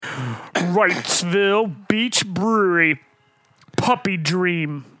Wrightsville Beach Brewery. Puppy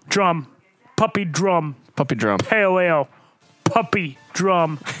Drum. Pale Ale. Puppy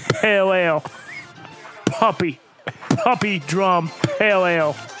Drum Pale Ale. Puppy Drum Pale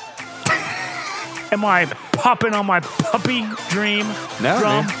Ale. Am I popping on my puppy dream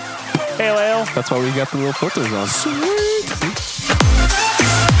drum pale ale? That's why we got the little filters on. Sweet.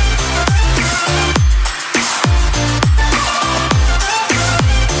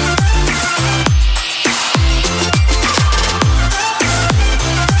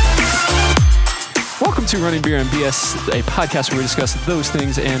 Welcome to Running Beer and BS, a podcast where we discuss those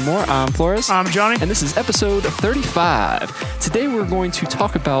things and more. I'm Flores. I'm Johnny. And this is episode 35. Today we're going to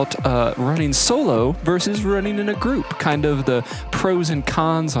talk about running solo versus running in a group, kind of the pros and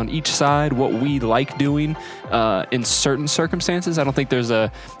cons on each side, what we like doing in certain circumstances. I don't think there's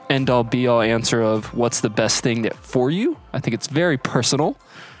a end-all be-all answer of what's the best thing for you. I think it's very personal.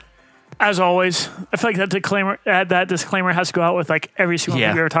 As always, I feel like that disclaimer has to go out with like every single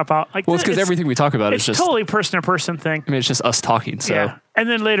thing we ever talk about. Like, well, it's because everything we talk about is just totally person-to-person thing. I mean, it's just us talking. So, yeah. And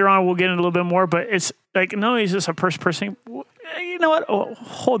then later on, we'll get in a little bit more. But it's like, no, it's just a person. You know what? Oh,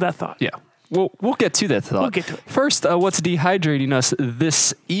 hold that thought. Yeah. We'll get to that thought. We'll get to it. First, what's dehydrating us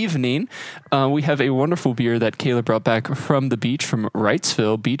this evening? We have a wonderful beer that Kayla brought back from the beach from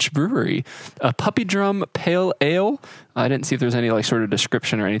Wrightsville Beach Brewery. A Puppy Drum Pale Ale. I didn't see if there's any like sort of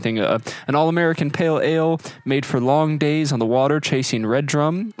description or anything. An all-American pale ale made for long days on the water, chasing red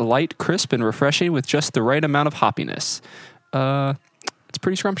drum, light, crisp, and refreshing with just the right amount of hoppiness. It's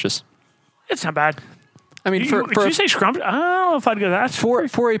pretty scrumptious. It's not bad. I mean, did you say scrumptious? I don't know if I'd go that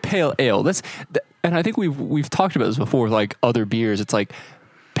for a pale ale. And I think we've talked about this before with like other beers. It's like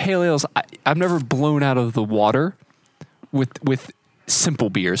pale ales. I've never blown out of the water with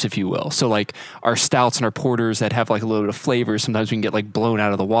simple beers, if you will. So like our stouts and our porters that have like a little bit of flavor. Sometimes we can get like blown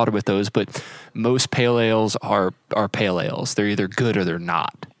out of the water with those. But most pale ales are pale ales. They're either good or they're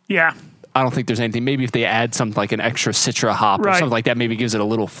not. Yeah. I don't think there's anything. Maybe if they add something like an extra Citra hop or something like that, maybe gives it a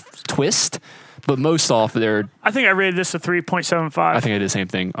little twist. But most off, I think I rated this a 3.75. I think I did the same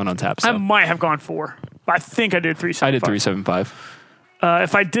thing on Untappd. So. I might have gone 4. But I think I did 3.75. I did 3.75.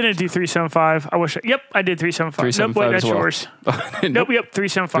 If I didn't do 3.75, I wish. Yep, I did 3.75. 3.75 Nope, wait, that's as well. yours. Nope, yep,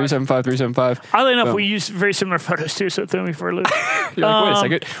 3.75. 3.75. Oddly enough, we used very similar photos too, so it threw me for a loop. You're like, wait a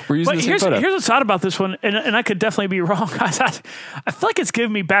second, we're using the same photo. Here's what's odd about this one, and I could definitely be wrong, guys. I feel like it's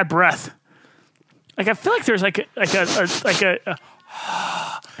giving me bad breath. Like I feel like there's like a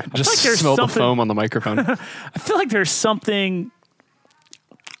just like there's smell the foam on the microphone. I feel like there's something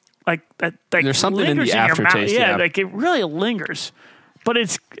like that. Like there's something in the aftertaste. Yeah, like it really lingers, but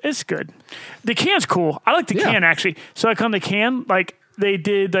it's good. The can's cool. I like the can actually. So like on the can, like they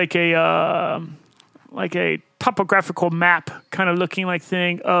did like a topographical map kind of looking like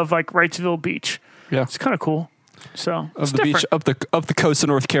thing of like Wrightsville Beach. Yeah, it's kind of cool. So of the beach up the coast of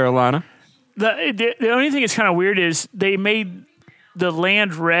North Carolina. The only thing that's kind of weird is they made the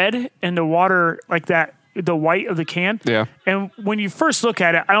land red and the water like that, the white of the can. Yeah. And when you first look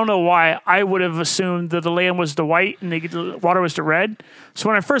at it, I don't know why I would have assumed that the land was the white and the water was the red. So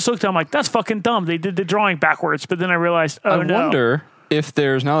when I first looked at it, I'm like, that's fucking dumb. They did the drawing backwards. But then I realized, I wonder if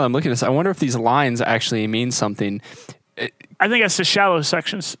there's, now that I'm looking at this, I wonder if these lines actually mean something. I think that's the shallow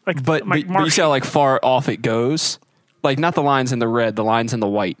sections. But you see how like far off it goes? Like not the lines in the red, the lines in the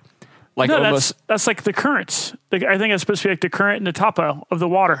white. Like no, almost, that's like the currents. Like, I think it's supposed to be like the current and the topo of the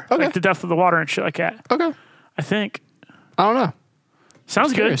water, like the depth of the water and shit like that. Okay, I think. I don't know.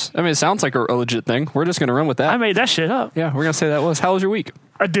 Sounds good. I mean, it sounds like a legit thing. We're just gonna run with that. I made that shit up. Yeah, we're gonna say that was. How was your week,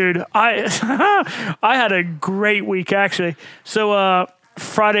 dude? I had a great week actually. So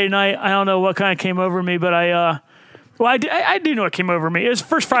Friday night, I don't know what kind of came over me, but I do know what came over me. It was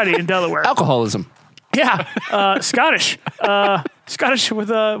first Friday in Delaware. Alcoholism. Yeah, Scottish with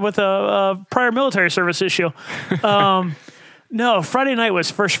a prior military service issue. No, Friday night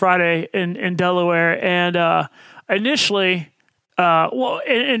was first Friday in Delaware, and initially,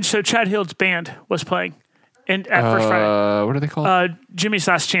 so Chad Hill's band was playing, at first Friday. What are they called? Jimmy's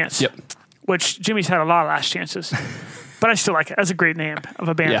Last Chance. Yep. Which Jimmy's had a lot of last chances. But I still like it. That's a great name of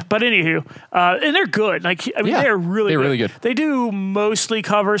a band. Yeah. But anywho, and they're good. Like they're really good. They do mostly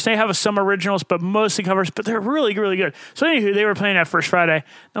covers. They have some originals, but mostly covers. But they're really, really good. So anywho, they were playing that first Friday. And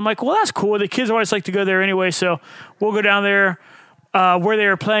I'm like, well, that's cool. The kids always like to go there anyway, so we'll go down there. Where they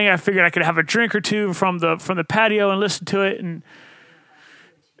were playing, I figured I could have a drink or two from the patio and listen to it. And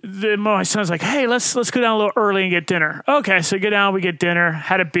then my son's like, hey, let's go down a little early and get dinner. Okay, so go down. We get dinner.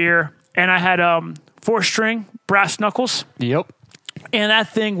 Had a beer, and I had 4-string brass knuckles. Yep. And that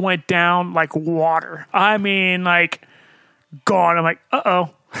thing went down like water. I mean, like, gone. I'm like, uh-oh.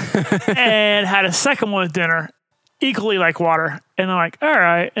 and had a second one with dinner, equally like water. And I'm like, all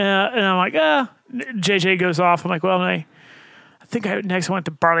right. And I'm like, JJ goes off. I'm like, well, I think next I went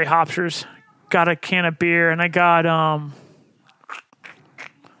to Barley Hopsters, got a can of beer, and I got,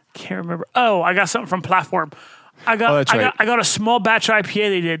 can't remember. Oh, I got something from Platform. I got a small batch IPA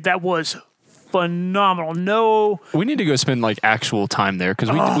they did that was phenomenal. No, we need to go spend like actual time there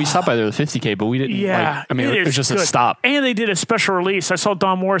because we stopped by there with 50K, but we didn't. Yeah, it was just good. A stop. And they did a special release. I saw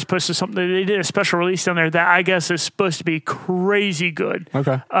Don Morris posted something. They did a special release down there that I guess is supposed to be crazy good.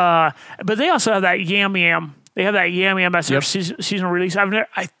 Okay. But they also have that Yam Yam. They have that Yam Yam as their seasonal release. I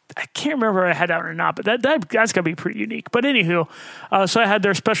can't remember if I had that or not, but that's gotta be pretty unique. But anywho, so I had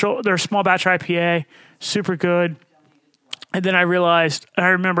their small batch IPA, super good. And then I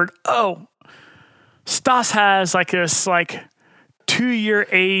remembered, Stas has like this 2-year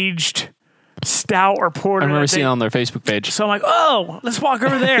aged stout or porter. I remember seeing it on their Facebook page. So I'm like, let's walk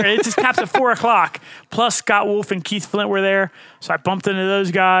over there. It just caps at 4:00. Plus Scott Wolf and Keith Flint were there. So I bumped into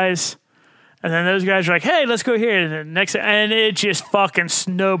those guys. And then those guys were like, hey, let's go here. And it just fucking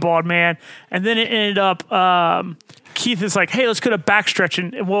snowballed, man. And then it ended up, Keith is like, hey, let's go to Backstretch.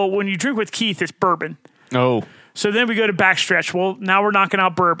 And well, when you drink with Keith, it's bourbon. Oh. So then we go to Backstretch. Well, now we're knocking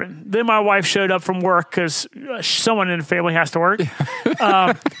out bourbon. Then my wife showed up from work because someone in the family has to work.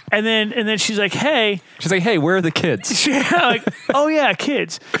 And then she's like, hey. She's like, hey, where are the kids? Oh, yeah,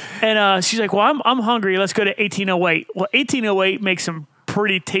 kids. And she's like, well, I'm hungry. Let's go to 1808. Well, 1808 makes some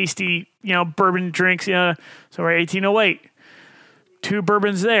pretty tasty, bourbon drinks. So we're at 1808. 2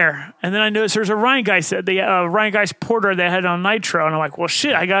 bourbons there. And then I noticed there's a Rheingeist, the Rheingeist porter that had on nitro. And I'm like, well,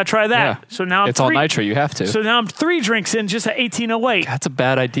 shit, I got to try that. Yeah. So now it's all nitro. You have to. So now I'm 3 drinks in just at 1808. That's a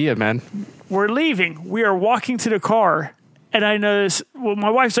bad idea, man. We're leaving. We are walking to the car. And I noticed,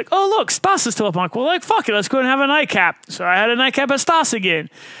 my wife's like, oh, look, Stas is still up. I'm like, fuck it. Let's go and have a nightcap. So I had a nightcap at Stas again.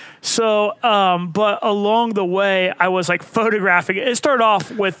 So, but along the way, I was like photographing it. It started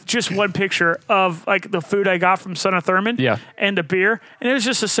off with just one picture of like the food I got from Son of Thurman and the beer. And it was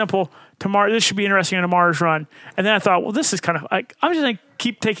just a simple, this should be interesting on tomorrow's run. And then I thought, well, this is kind of like, I'm just going to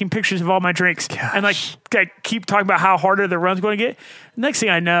keep taking pictures of all my drinks and like keep talking about how harder the run's going to get. Next thing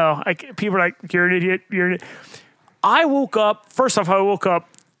I know, people are like, you're an idiot. You're an idiot. I woke up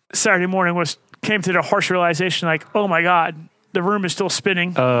Saturday morning, came to the harsh realization like, oh my God, the room is still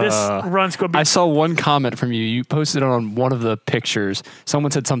spinning. This run's going to be... I saw one comment from you. You posted it on one of the pictures.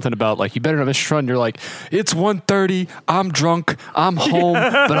 Someone said something about, like, you better not miss your run. You're like, it's 1:30. I'm drunk. I'm home,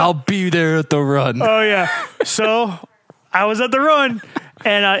 but I'll be there at the run. Oh, yeah. So I was at the run,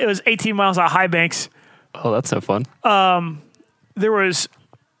 and it was 18 miles out of High Banks. Oh, that's so fun. There was...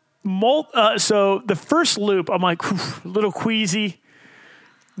 so the first loop, I'm like, a little queasy.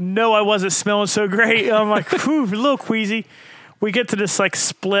 No, I wasn't smelling so great. I'm like, a little queasy. We get to this like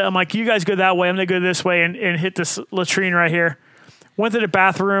split. I'm like, you guys go that way. I'm going to go this way and hit this latrine right here. Went to the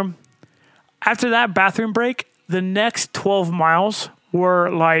bathroom. After that bathroom break, the next 12 miles were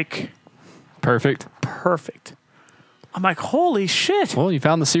like... Perfect. I'm like, holy shit. Well, you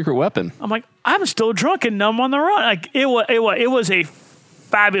found the secret weapon. I'm like, I'm still drunk and numb on the run. Like it was a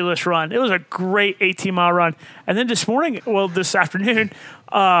fabulous run. It was a great 18-mile run. And then this afternoon,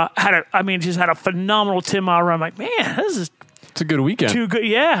 had a phenomenal 10-mile run. I'm like, man, it's a good weekend. Too good.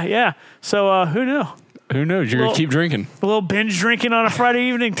 Yeah. So who knew? Who knows? You're going to keep drinking. A little binge drinking on a Friday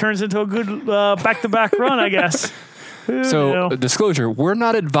evening turns into a good back-to-back run, I guess. Disclosure, we're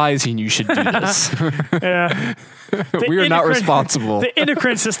not advising you should do this. Yeah. We are not responsible. The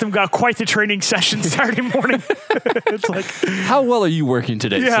endocrine system got quite the training session Saturday morning. It's like, how well are you working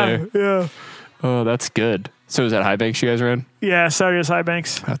today, sir? Yeah. Oh, that's good. So is that High Banks you guys ran? Yeah, Saturday was High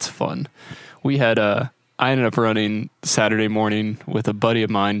Banks. That's fun. We had I ended up running Saturday morning with a buddy of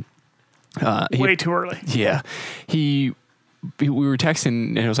mine. Way too early. Yeah. We were texting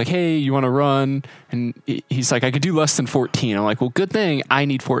and it was like, hey, you want to run? And he's like, I could do less than 14. I'm like, well, good thing I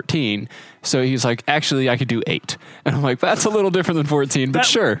need 14. So he's like, actually, I could do 8. And I'm like, that's a little different than 14, but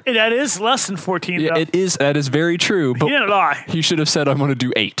sure. That is less than 14, yeah, though. That is very true. But he didn't lie. He should have said, I'm going to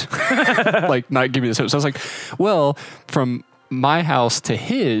do 8. Like, not give me this hope. So I was like, well, from my house to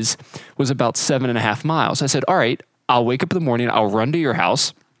his was about 7.5 miles. I said, all right, I'll wake up in the morning. I'll run to your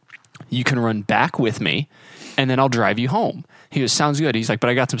house. You can run back with me, and then I'll drive you home. He goes, sounds good. He's like, but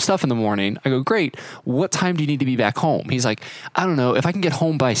I got some stuff in the morning. I go, great. What time do you need to be back home? He's like, I don't know. If I can get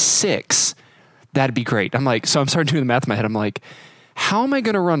home by 6, that'd be great. I'm like, so I'm starting doing the math in my head. I'm like, how am I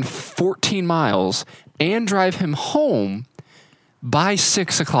going to run 14 miles and drive him home By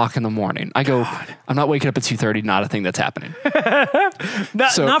 6 o'clock in the morning, I go, I'm not waking up at 2:30. Not a thing that's happening.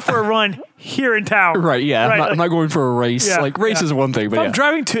 not for a run here in town. Right. Yeah. Right, I'm not going for a race. Yeah, like race is one thing, but I'm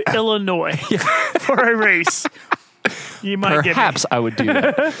driving to Illinois for a race. You might Perhaps I would do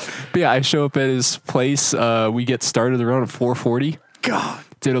that. But yeah, I show up at his place. We get started around at 4:40. God.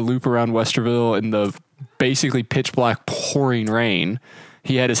 Did a loop around Westerville in the basically pitch black pouring rain.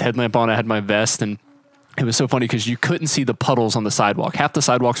 He had his headlamp on. I had my vest, and it was so funny because you couldn't see the puddles on the sidewalk. Half the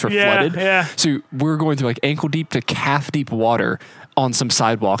sidewalks were flooded. Yeah. So we're going through like ankle deep to calf deep water on some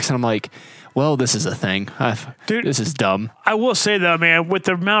sidewalks. And I'm like, well, this is a thing. Dude, this is dumb. I will say though, man, with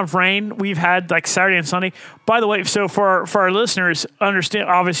the amount of rain we've had like Saturday and Sunday, by the way, so for our listeners, understand,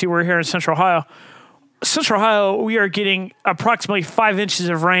 obviously we're here in Central Ohio. Central Ohio, we are getting approximately 5 inches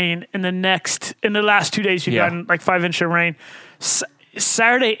of rain in the last 2 days. We've gotten like 5 inches of rain.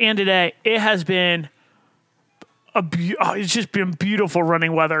 Saturday and today, it has been it's just been beautiful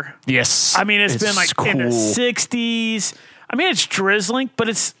running weather. Yes. I mean, it's been like cool. In the 60s. I mean, it's drizzling,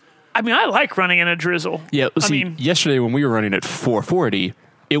 but I like running in a drizzle. Yeah. Yesterday when we were running at 4:40,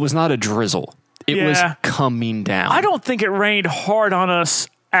 it was not a drizzle. It was coming down. I don't think it rained hard on us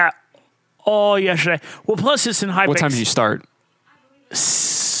at all yesterday. Well, plus it's in high. What time did you start?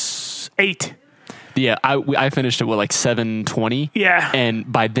 8. Yeah, I finished at like 7:20. Yeah,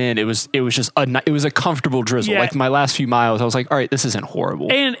 and by then it was just a comfortable drizzle. Yeah. Like my last few miles, I was like, all right, this isn't horrible.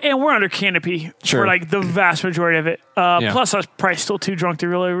 And we're under canopy for like the vast majority of it. Plus, I was probably still too drunk to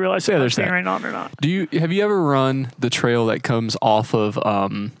really realize if it's raining on or not. Have you ever run the trail that comes off of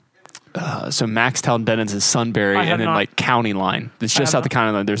so Maxtown, Bennings, Sunbury, and then like County Line? It's just out the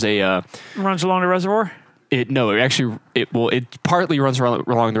county line. There's a runs along the reservoir. It partly runs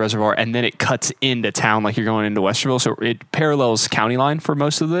along the reservoir and then it cuts into town like you're going into Westerville. So it parallels county line for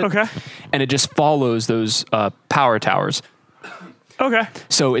most of it. Okay. And it just follows those power towers. Okay.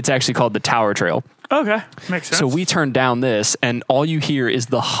 So it's actually called the Tower Trail. Okay. Makes sense. So we turned down this and all you hear is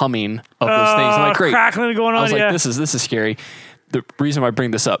the humming of those things. I'm like, great. Crackling going on. I was like, this is scary. The reason why I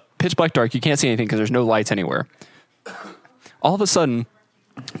bring this up, pitch black dark, you can't see anything because there's no lights anywhere. All of a sudden,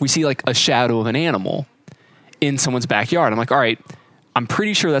 we see like a shadow of an animal in someone's backyard. I'm like, all right, I'm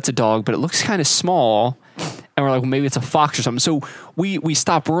pretty sure that's a dog, but it looks kind of small. And we're like, well, maybe it's a fox or something. So we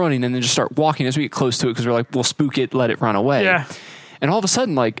stop running and then just start walking as we get close to it because we're like, we'll spook it, let it run away. Yeah. And all of a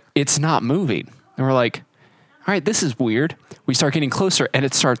sudden, like, it's not moving. And we're like, all right, this is weird. We start getting closer and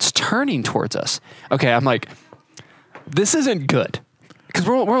it starts turning towards us. Okay, I'm like, this isn't good. Because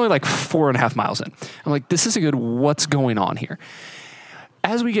we're only like 4.5 miles in. I'm like, this isn't good. What's going on here?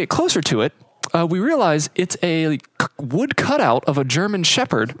 As we get closer to it, we realize it's a wood cutout of a German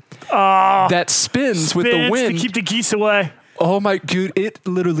Shepherd that spins with the wind to keep the geese away. Oh my dude! It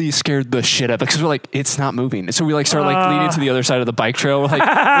literally scared the shit out of us because we're like, it's not moving. So we like start like leaning to the other side of the bike trail. We're like,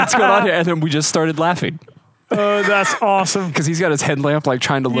 what's going on here? And then we just started laughing. Oh, that's awesome! Because he's got his headlamp like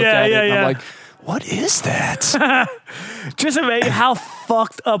trying to look at it. And I'm like, what is that? Just imagine how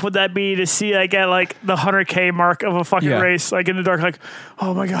fucked up would that be to see like at like the 100K mark of a fucking race, like in the dark, like,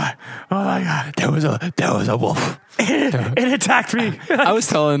 oh my god, there was a wolf. It attacked me. I was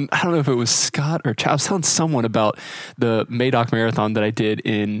telling, I don't know if it was Scott or I was telling someone about the Madoc Marathon that I did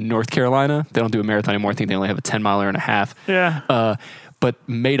in North Carolina. They don't do a marathon anymore. I think they only have a 10-miler and a half. Yeah. But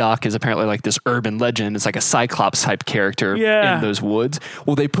Madoc is apparently like this urban legend. It's like a Cyclops type character in those woods.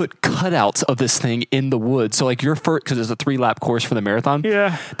 Well, they put cutouts of this thing in the woods. So like your first, because it's a 3-lap course for the marathon.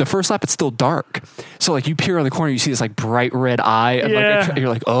 Yeah. The first lap, it's still dark. So like you peer around the corner, you see this like bright red eye. And like you're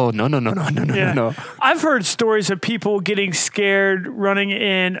like, oh, no. I've heard stories of people getting scared running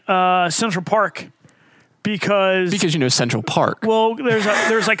in Central Park because Central Park. Well, there's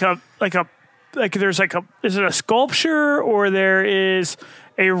is it a sculpture or there is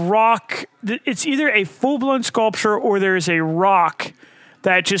a rock? It's either a full-blown sculpture or there is a rock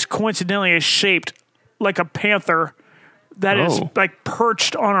that just coincidentally is shaped like a panther that is like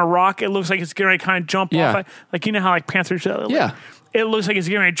perched on a rock. It looks like it's getting ready to kind of jump off. Like, you know how like panthers do? It looks like it's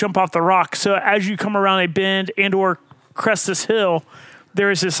getting ready to jump off the rock. So as you come around a bend and or crest this hill,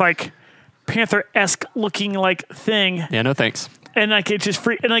 there is this like panther-esque looking like thing. Yeah, no thanks. And like it's just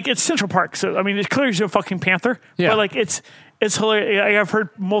free, and like it's Central Park, so I mean, it's clearly a fucking panther. Yeah. But like it's hilarious. I've heard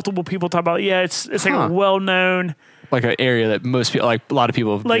multiple people talk about. It's like a well known, like an area that most people, like a lot of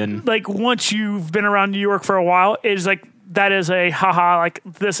people have been. Like once you've been around New York for a while, it's like that is a haha, like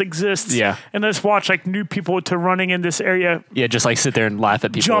this exists. Yeah. And let's watch like new people to running in this area. Yeah, just like sit there and laugh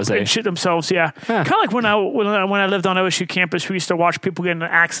at people jump as they and shit themselves. Yeah. Kind of like when I lived on OSU campus, we used to watch people get into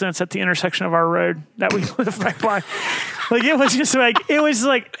accidents at the intersection of our road that we lived right by. Like it was just like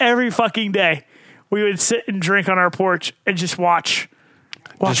every fucking day we would sit and drink on our porch and just watch.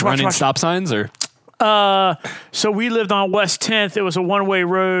 Just running stop signs, or? So we lived on West 10th. It was a one-way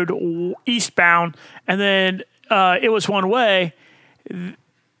road eastbound, and then it was one way.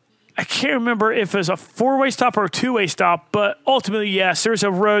 I can't remember if it was a four-way stop or a two-way stop, but ultimately, yes, there's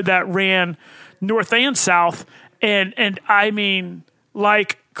a road that ran north and south, and I mean,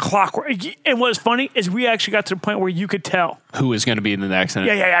 like clockwork. And what's funny is we actually got to the point where you could tell who is going to be in the accident.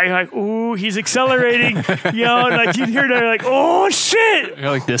 Yeah. You're like, ooh, he's accelerating. Like you'd hear that, like, oh shit. You're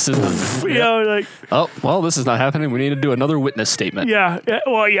like, this is, like, oh well, this is not happening. We need to do another witness statement. Yeah.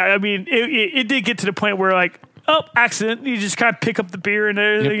 Well, yeah. I mean, it did get to the point where like, oh, accident. You just kind of pick up the beer and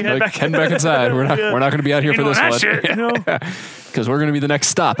everything. Yep, head back inside. We're not going to be out here for this one. Shit, because we're going to be the next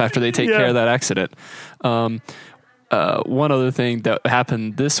stop after they take care of that accident. One other thing that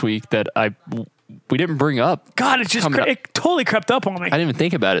happened this week that we didn't bring up. God, it totally crept up on me. I didn't even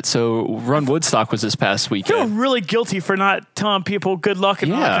think about it. So Run Woodstock was this past weekend. I feel really guilty for not telling people good luck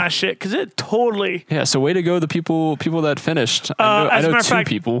and all that kind of shit, because it totally... Yeah, so way to go, the people that finished. I know two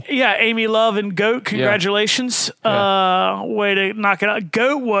people. Yeah, Amy Love and Goat, congratulations. Way to knock it out.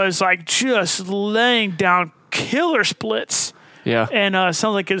 Goat was like just laying down killer splits. Yeah. And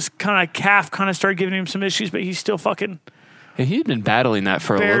sounds like his kind of calf kind of started giving him some issues, but he's still fucking... He'd been battling that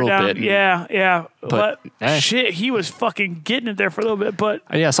for a little bit. Yeah. But shit, he was fucking getting it there for a little bit. But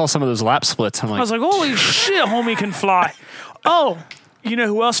I saw some of those lap splits. I was like, holy shit, homie can fly. Oh, you know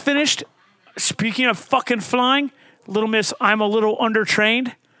who else finished? Speaking of fucking flying, Little Miss, I'm a little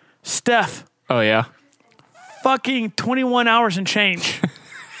undertrained. Steph. Oh, yeah? Fucking 21 hours and change.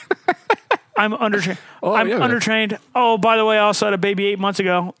 I'm undertrained. Undertrained. Oh, by the way, I also had a baby 8 months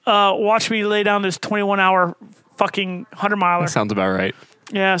ago. Watch me lay down this 21-hour fucking 100-miler. That sounds about right.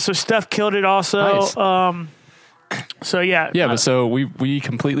 Yeah, so Steph killed it also. Nice. So, yeah. Yeah, but so we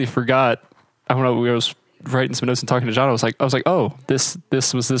completely forgot. I don't know, we was writing some notes and talking to John. I was like, oh, this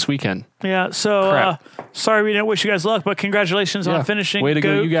was this weekend. Yeah, so sorry we didn't wish you guys luck, but congratulations on finishing. Way to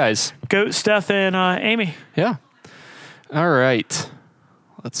go, you guys. Goat, Steph, and Amy. Yeah. All right.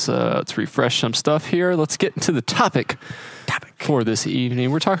 Let's refresh some stuff here. Let's get into the topic for this evening.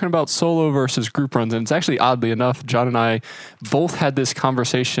 We're talking about solo versus group runs, and it's actually, oddly enough, John and I both had this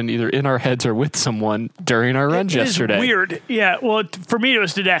conversation either in our heads or with someone during our runs yesterday. It's weird. Yeah, well, for me, it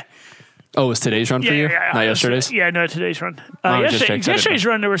was today. Oh, it was today's run for you? Yeah, not yesterday's? No, today's run. Yesterday's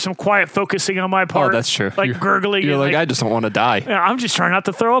run, there was some quiet focusing on my part. Oh, that's true. Like gurgling. You're like, I just don't want to die. Yeah, I'm just trying not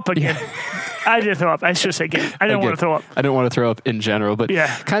to throw up again. I didn't throw up. I should say again. I didn't want to throw up. I didn't want to throw up in general, but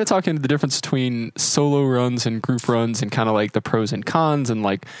kind of talking the difference between solo runs and group runs and kind of like the pros and cons and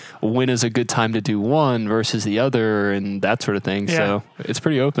like when is a good time to do one versus the other and that sort of thing. Yeah. So it's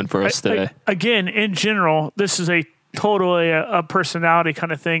pretty open for us today. Again, in general, this is a totally a personality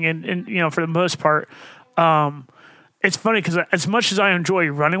kind of thing, and you know, for the most part, it's funny because as much as I enjoy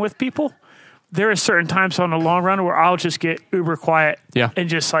running with people, there are certain times on the long run where I'll just get uber quiet, and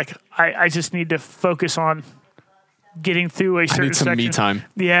just like I just need to focus on getting through a certain section. I need some me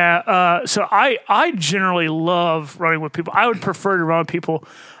time. Yeah, so I generally love running with people. I would prefer to run with people.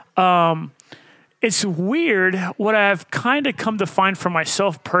 It's weird what I've kind of come to find for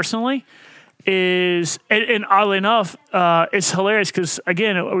myself personally. And oddly enough, it's hilarious because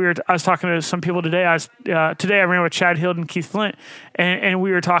again, I was talking to some people today. Today I ran with Chad Hill and Keith Flint, and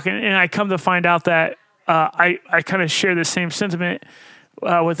we were talking, and I come to find out that I kind of share the same sentiment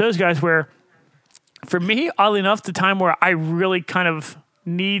with those guys. Where for me, oddly enough, the time where I really kind of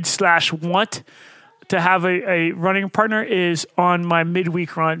need/want to have a running partner is on my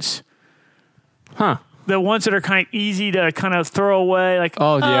midweek runs. Huh. The ones that are kind of easy to kind of throw away, like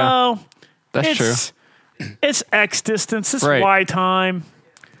that's true. It's X distance. It's Y time.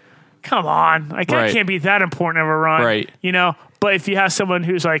 Come on. Like, that can't be that important of a run. Right. You know? But if you have someone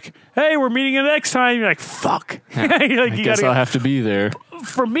who's like, hey, we're meeting at X time, you're like, fuck. You're like, I guess I'll have to be there.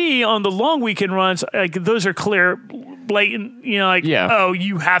 For me, on the long weekend runs, like, those are clear, blatant, you know, like, oh,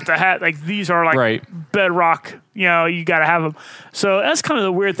 you have to have, like, these are like bedrock, you know, you got to have them. So that's kind of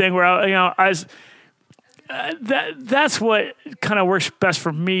the weird thing where, you know, that's what kind of works best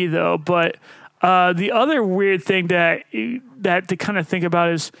for me, though. But the other weird thing that to kind of think about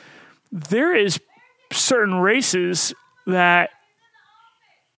is there is certain races that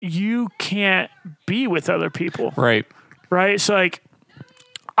you can't be with other people. Right. So, like,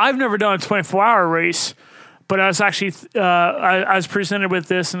 I've never done a 24-hour race, but I was actually I was presented with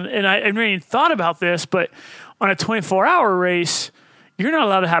this, and I hadn't even thought about this, but on a 24-hour race, you're not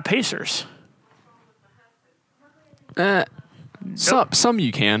allowed to have pacers. Some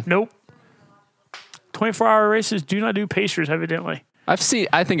you can. Nope. 24-hour races do not do pacers, evidently.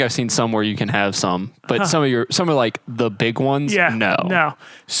 I think I've seen some where you can have some, but some are like the big ones. Yeah, no.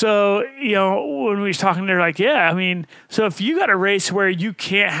 So, when we was talking, they're like, yeah, I mean, so if you got a race where you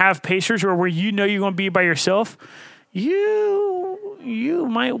can't have pacers or where you're going to be by yourself, you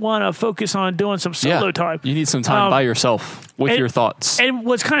might want to focus on doing some solo time. You need some time by yourself with your thoughts. And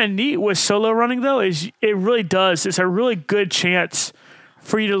what's kind of neat with solo running, though, is it really does. It's a really good chance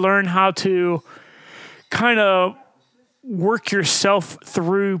for you to learn how to kind of work yourself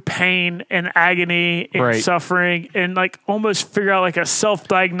through pain and agony and suffering and like almost figure out like a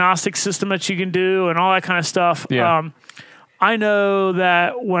self-diagnostic system that you can do and all that kind of stuff. Yeah. I know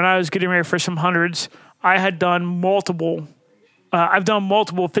that when I was getting ready for some hundreds, I had done multiple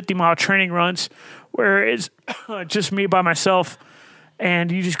 50-mile training runs where it's just me by myself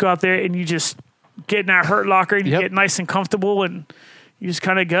and you just go out there and you just get in that hurt locker and you get nice and comfortable and you just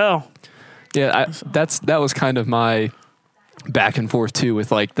kind of go. Yeah, that was kind of my back and forth too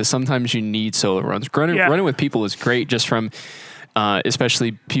with like sometimes you need solo runs. Running with people is great just from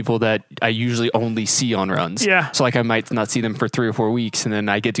especially people that I usually only see on runs. Yeah. So like I might not see them for 3 or 4 weeks and then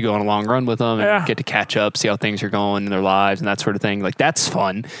I get to go on a long run with them and get to catch up, see how things are going in their lives and that sort of thing. Like that's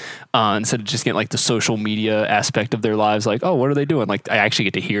fun. Instead of just getting like the social media aspect of their lives, like, oh, what are they doing? Like I actually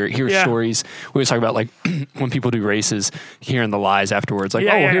get to hear stories. We always talk about like when people do races, hearing the lies afterwards, like,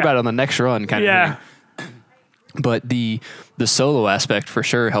 we'll hear about it on the next run kind of thing. But the solo aspect for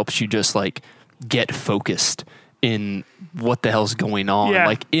sure helps you just like get focused in what the hell's going on. Yeah.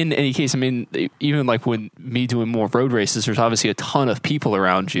 Like in any case, I mean, even like when me doing more road races, there's obviously a ton of people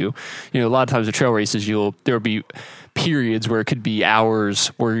around you. A lot of times with trail races, there'll be periods where it could be hours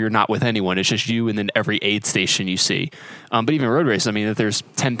where you're not with anyone. It's just you and then every aid station you see. But even road races, I mean, if there's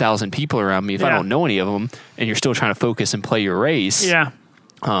 10,000 people around me, if I don't know any of them and you're still trying to focus and play your race. Yeah.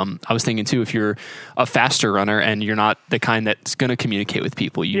 I was thinking too, if you're a faster runner and you're not the kind that's going to communicate with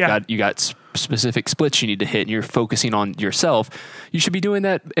people, you got specific splits you need to hit and you're focusing on yourself, you should be doing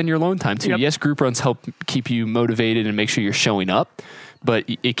that in your alone time too. Yes, group runs help keep you motivated and make sure you're showing up, but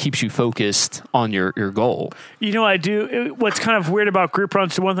it keeps you focused on your goal. I do. What's kind of weird about group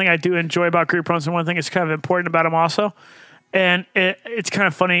runs, the one thing I do enjoy about group runs and one thing that's kind of important about them also, and it's kind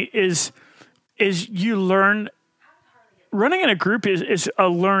of funny, is you learn. Running in a group is a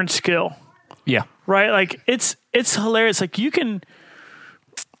learned skill. Yeah. Right? Like, it's hilarious. Like,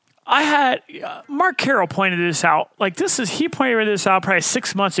 I had, Mark Carroll pointed this out. Like, he pointed this out probably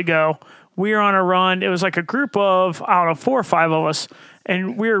 6 months ago. We were on a run. It was like a group of, 4 or 5 of us,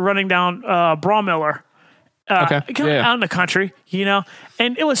 and we were running down Bromiller. Out in the country,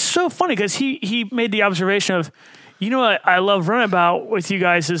 and it was so funny because he made the observation of, what I love running about with you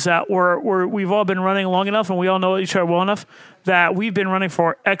guys is that we've all been running long enough and we all know each other well enough that we've been running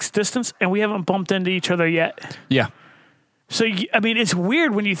for X distance and we haven't bumped into each other yet. Yeah. So, I mean, it's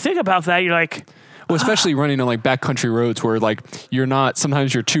weird when you think about that. You're like... Well, especially running on like backcountry roads where like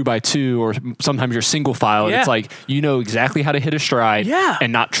sometimes you're 2x2 or sometimes you're single file. And it's like, exactly how to hit a stride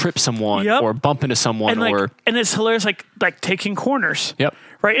and not trip someone or bump into someone. And it's hilarious, like taking corners. Yep.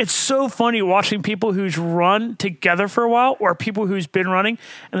 Right. It's so funny watching people who's run together for a while or people who's been running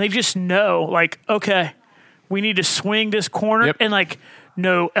and they just know like, okay, we need to swing this corner and like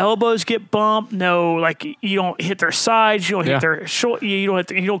no elbows get bumped. No, like you don't hit their sides. You don't hit their shoulder. You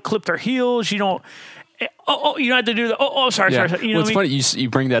don't clip their heels. You don't. You don't have to do the. Sorry. It's funny you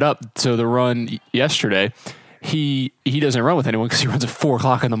bring that up. So the run yesterday, he doesn't run with anyone because he runs at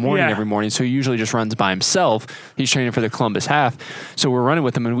 4:00 in the morning every morning. So he usually just runs by himself. He's training for the Columbus Half. So we're running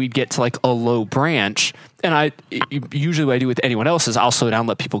with him and we'd get to like a low branch. And usually what I do with anyone else is I'll slow down,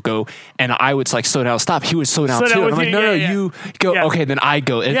 let people go. And I would like slow down, stop. He would slow down too. And I'm like, no, you go. Yeah. Okay, then I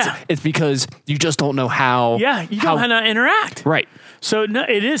go. It's because you just don't know how. Yeah, you don't know how to interact. Right. So no,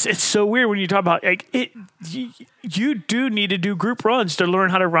 it's so weird when you talk about like it. You do need to do group runs to learn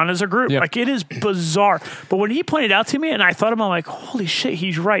how to run as a group. Yep. Like it is bizarre. But when he pointed out to me, and I thought about, like, holy shit,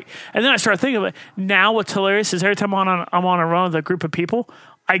 he's right. And then I started thinking of it. Now what's hilarious is every time I'm on a run with a group of people,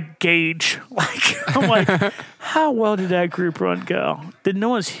 I gauge. Like I'm like, how well did that group run go? Did no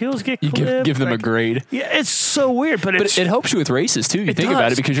one's heels get clipped? You give them a grade. Yeah, it's so weird, but it helps you with races too. You think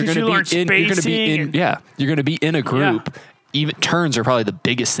about it because you're going to be in a group. Yeah. Even turns are probably the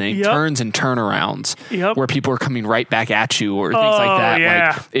biggest thing. Turns and turnarounds where people are coming right back at you or things like that.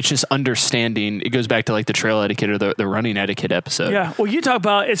 Yeah. Like it's just understanding. It goes back to like the trail etiquette or the running etiquette episode. Yeah. Well, you talk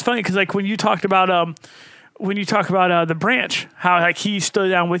about, it's funny because like when you talk about the branch, how like he stood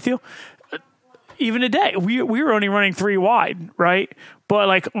down with you. Even today, we were only running 3 wide, right? But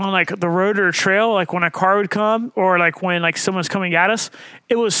like on like the road or trail, like when a car would come or like when like someone's coming at us,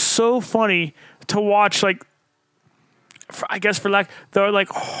 it was so funny to watch like I guess for lack, the like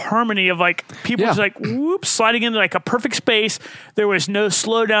harmony of like people just like whoop sliding into like a perfect space. There was no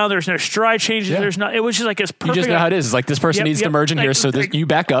slowdown. There's no stride changes. There's not. It was just like it's perfect. You just know how it is. It's like this person needs to merge in here, so you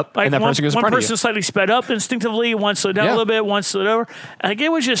back up, and that person goes in front of you. One person slightly sped up instinctively, one slowed down a little bit, one slowed over. And like it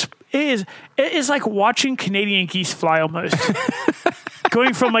was just it is like watching Canadian geese fly almost.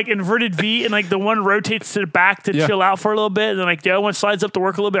 Going from like inverted V and like the one rotates to the back to chill out for a little bit, and then like the other one slides up to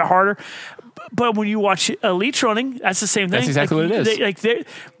work a little bit harder. But when you watch elites running, that's the same thing. That's exactly what it is.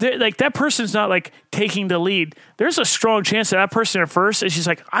 They're like that person's not like taking the lead. There's a strong chance that person at first is just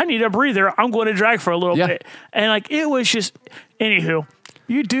like, I need a breather. I'm going to drag for a little bit. And like it was just, anywho,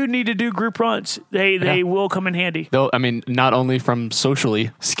 you do need to do group runs. They will come in handy. Though, I mean, not only from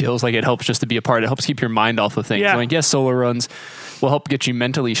socially skills, like it helps just to be a part. It helps keep your mind off of things. Yeah. Like, yes, solo runs will help get you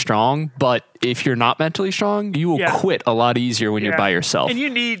mentally strong, but if you're not mentally strong, you will quit a lot easier when you're by yourself. And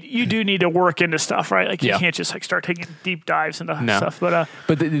you do need to work into stuff, right? Like you can't just like start taking deep dives into stuff. But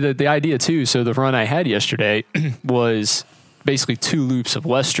the idea too. So the run I had yesterday was basically 2 loops of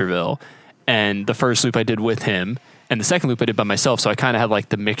Westerville, and the first loop I did with him, and the second loop I did by myself. So I kind of had like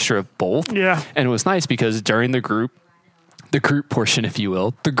the mixture of both. Yeah, and it was nice because during the group portion, if you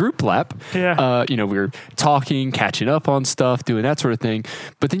will, the group lap, we were talking, catching up on stuff, doing that sort of thing.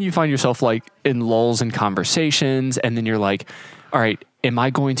 But then you find yourself like in lulls in conversations, and then you're like, all right, am I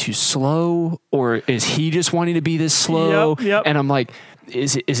going too slow, or is he just wanting to be this slow? Yep. And I'm like,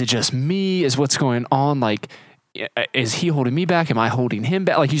 is it just me? Is what's going on? Like, is he holding me back? Am I holding him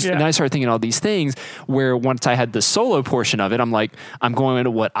back? Like, and I started thinking all these things where once I had the solo portion of it, I'm like, I'm going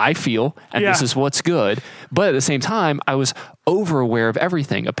into what I feel, and this is what's good. But at the same time, I was over aware of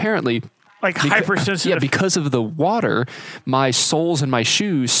everything. Apparently, like hypersensitive. Yeah, because of the water, my soles and my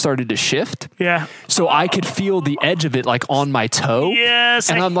shoes started to shift. Yeah. So I could feel the edge of it like on my toe. Yes.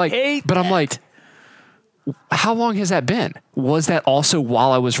 And I'm like, I'm like, how long has that been? Was that also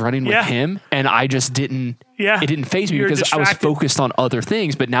while I was running with him, and I just didn't? Yeah, it didn't faze me because I was focused on other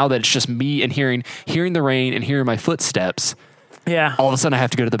things. But now that it's just me and hearing the rain and hearing my footsteps, all of a sudden I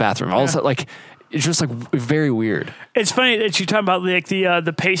have to go to the bathroom. All of a sudden, like it's just like very weird. It's funny that you talk about like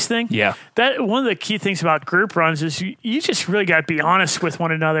the pace thing. Yeah, that one of the key things about group runs is you just really got to be honest with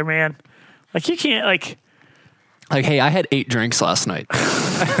one another, man. Like you can't like, hey, I had 8 drinks last night.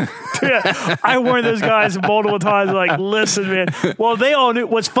 I warned those guys multiple times. Like, listen, man. Well, they all knew.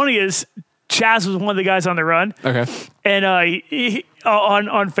 What's funny is Chaz was one of the guys on the run. Okay. And he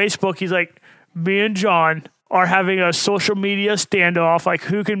on Facebook, he's like, me and John are having a social media standoff. Like,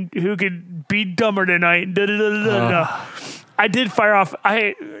 who can be dumber tonight? I did fire off.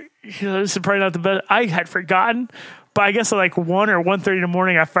 This is probably not the best. I had forgotten. But I guess at like 1 or 1:30 in the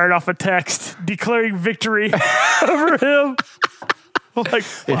morning, I fired off a text declaring victory over him. Like,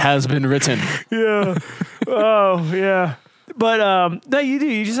 it has been written. Yeah. Oh, yeah. But no, you do.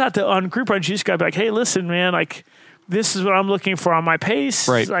 You just have to, on group runs, you just got to be like, hey, listen, man, like, this is what I'm looking for on my pace.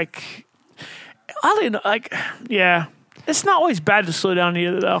 Right. Like, it's not always bad to slow down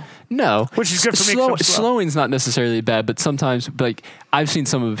either, though. No. Which is good for me. Slowing's not necessarily bad, but sometimes, like, I've seen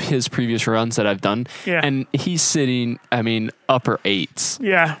some of his previous runs that I've done, and he's sitting, upper 8s.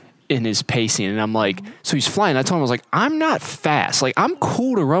 Yeah. In his pacing, and I'm like, so he's flying. I told him, I was like, I'm not fast. Like, I'm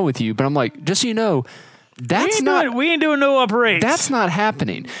cool to run with you, but I'm like, just so you know, we ain't doing no upper 8s. That's not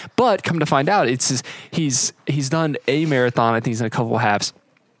happening. But come to find out, he's done a marathon. I think he's done a couple of halves,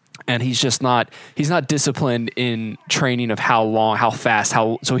 and he's not disciplined in training of how long, how fast,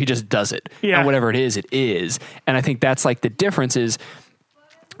 so he just does it. Yeah. And whatever it is. And I think that's like the difference is,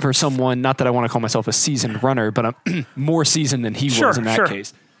 for someone, not that I want to call myself a seasoned runner, but I'm more seasoned than he was in that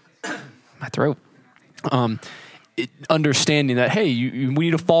case. My throat. Understanding that, hey, we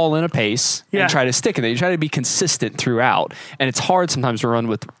need to fall in a pace and try to stick in it. You try to be consistent throughout. And it's hard sometimes to run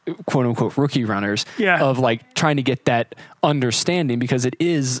with quote unquote rookie runners of like trying to get that understanding, because it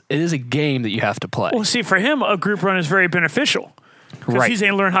is a game that you have to play. Well, see, for him, a group run is very beneficial. Because he's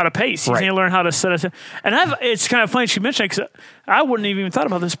going to learn how to pace. He's going to learn how to set it. And it's kind of funny she mentioned it, because I wouldn't have even thought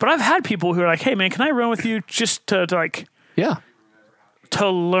about this, but I've had people who are like, hey, man, can I run with you just to like... Yeah. To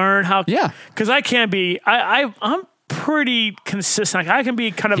learn how... Yeah. Because I can be... I'm pretty consistent. Like I can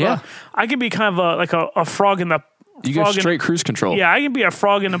be kind of a frog in the... You get straight cruise control. Yeah, I can be a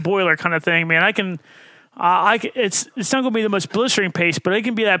frog in the boiler kind of thing, man. I can... it's not going to be the most blistering pace, but it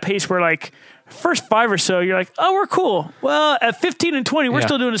can be that pace where like... First 5 or so, you're like, oh, we're cool. Well, at 15 and 20, we're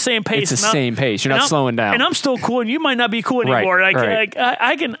still doing the same pace. It's the same pace. You're not slowing down. And I'm still cool, and you might not be cool anymore. Right.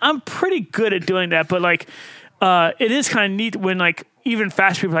 I'm pretty good at doing that, but like, it is kind of neat when like even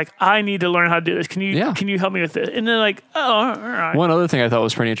fast people are like, I need to learn how to do this. Can you help me with this? And they're like, oh, all right. One other thing I thought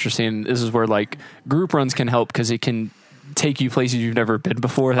was pretty interesting. This is where like group runs can help, because it can take you places you've never been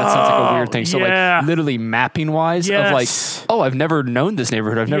before. That sounds like a weird thing. So like literally mapping wise of like, oh, I've never known this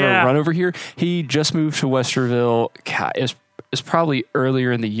neighborhood. I've never run over here. He just moved to Westerville. It's probably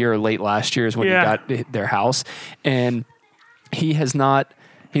earlier in the year, late last year is when he got their house. And he lives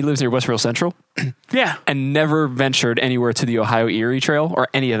near Westerville Central. Yeah. And never ventured anywhere to the Ohio Erie Trail or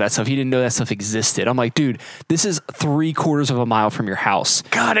any of that stuff. He didn't know that stuff existed. I'm like, dude, this is 3/4 of a mile from your house.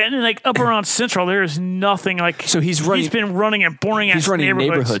 God, and like up around Central, there is nothing like. So he's been running and boring ass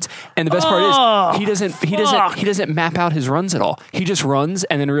neighborhoods. And the best part is he doesn't map out his runs at all. He just runs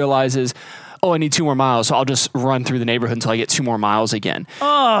and then realizes, oh, I need 2 more miles, so I'll just run through the neighborhood until I get 2 more miles again.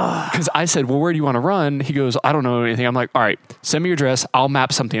 Because I said, well, where do you want to run? He goes, I don't know anything. I'm like, all right, send me your address. I'll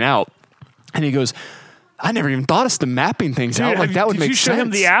map something out. And he goes, I never even thought of the mapping things out. Like that would make sense. Did you show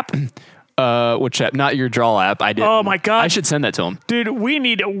him the app? Which app? Not your draw app. I did. Oh my God! I should send that to him, dude. We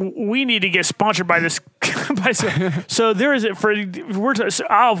need to get sponsored by this. So there is it for.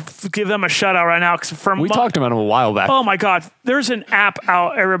 I'll give them a shout out right now because we talked about them a while back. Oh my God! There's an app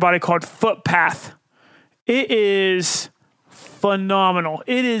out, everybody, called Footpath. It is phenomenal.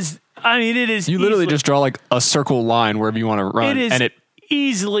 It is. I mean, it is. You literally just draw like a circle line wherever you want to run, and it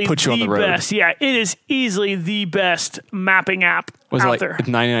easily put you on the road. Best. Yeah, it is easily the best mapping app out there.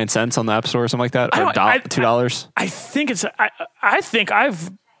 99 cents on the App Store or something like that, or $2? I think it's. I think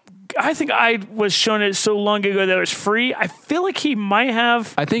I was shown it so long ago that it was free. I feel like he might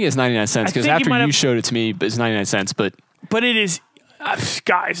have. I think it's 99 cents because after you showed it to me, it's 99 cents. But it is.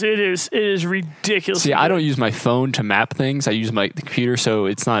 Guys, it is ridiculous. See, I don't use my phone to map things. I use the computer, so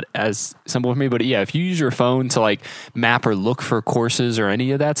it's not as simple for me. But yeah, if you use your phone to like map or look for courses or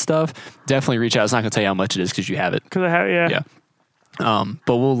any of that stuff, definitely reach out. It's not going to tell you how much it is because you have it. Because I have, yeah.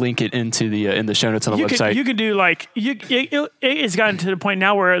 But we'll link it into the in the show notes on the website. You can do like it's gotten to the point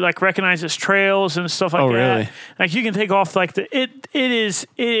now where it like recognizes trails and stuff like that. Really? Like you can take off like it is.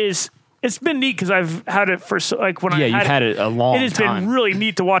 It's been neat because I've had it for when you've had it a long time. It has been really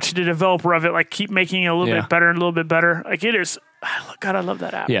neat to watch the developer of it like keep making it a little bit better and a little bit better. Like it is. God, I love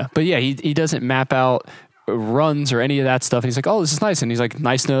that app. Yeah, but yeah, he doesn't map out runs or any of that stuff. And he's like, oh, this is nice, and he's like,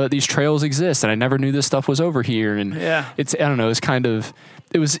 nice to know that these trails exist, and I never knew this stuff was over here. And it's I don't know,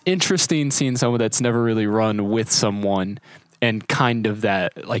 it was interesting seeing someone that's never really run with someone. And kind of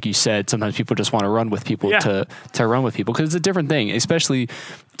that, like you said, sometimes people just want to run with people to run with people because it's a different thing. Especially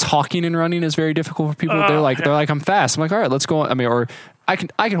talking and running is very difficult for people. They're like, I'm fast. I'm like, all right, let's go. I mean, or I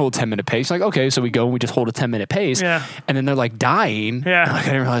can hold a 10-minute pace. Like, okay, so we go and we just hold a 10-minute pace. Yeah. And then they're like dying. Yeah. Like, I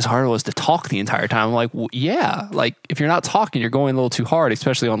didn't realize how hard it was to talk the entire time. I'm like, well, yeah. Like if you're not talking, you're going a little too hard,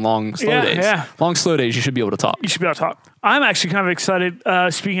 especially on long slow days. Yeah. Long slow days, you should be able to talk. You should be able to talk. I'm actually kind of excited.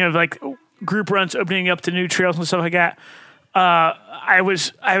 Speaking of like group runs opening up to new trails and stuff like that. I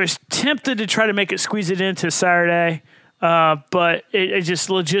was tempted to try to squeeze it into Saturday, but it just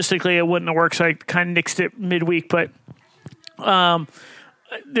logistically it wouldn't have worked. So I kind of nixed it midweek. But I'm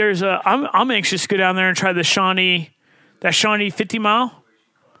anxious to go down there and try the Shawnee 50 mile,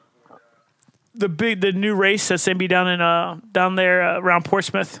 the new race that's gonna be down there around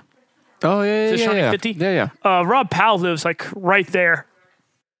Portsmouth. Oh yeah, Shawnee 50. Yeah. Rob Powell lives like right there,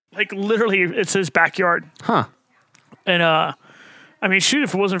 like literally it's his backyard. Huh. And I mean, shoot,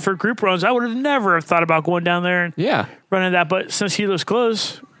 if it wasn't for group runs, I would have never have thought about going down there and running that. But since he lives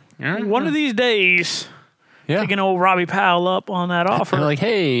close, one of these days, picking old Robbie Powell up on that offer. Like,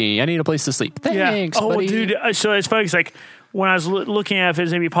 hey, I need a place to sleep. Thanks, buddy. Dude. So it's funny. It's like when I was looking at if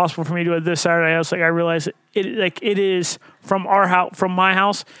it's going to be possible for me to do it this Saturday, I realized it is from my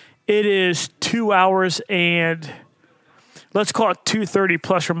house. It is 2 hours and. Let's call it 2:30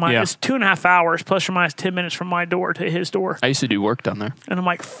 plus or minus. It's 2.5 hours plus or minus 10 minutes from my door to his door. I used to do work down there. And I'm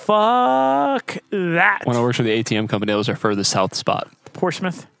like, fuck that. When I worked for the ATM company, it was our furthest south spot.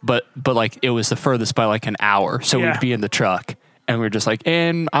 Portsmouth? But like it was the furthest by like an hour. So we'd be in the truck and we were just like,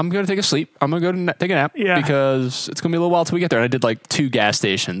 and I'm going to take a sleep. I'm going to go take a nap because it's going to be a little while till we get there. And I did like 2 gas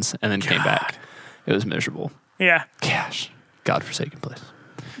stations and then came back. It was miserable. Yeah. Gosh. Godforsaken place.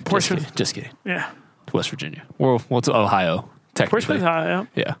 Portsmouth? Just kidding. Yeah. West Virginia. Well, it's Ohio, technically. Portsmouth, Ohio.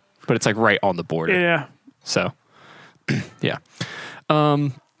 Yeah. But it's like right on the border. Yeah. So, yeah.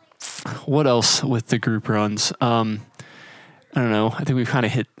 What else with the group runs? I don't know. I think we've kind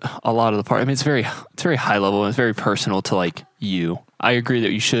of hit a lot of the part. I mean, it's very high level and it's very personal to like you. I agree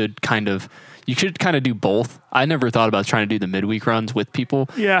that you should kind of do both. I never thought about trying to do the midweek runs with people.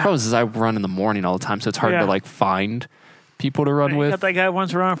 Yeah. The problem is I run in the morning all the time, so it's hard to like find people to run with. Got that guy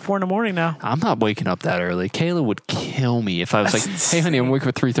once around 4 a.m. now. I'm not waking up that early. Kayla would kill me if I was insane. Hey honey, I'm waking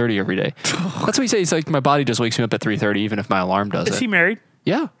up at 3:30 every day. That's what he says. He's like, my body just wakes me up at 3:30 even if my alarm doesn't. Is he married?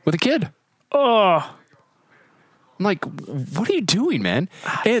 Yeah, with a kid. Oh. I'm like, what are you doing, man?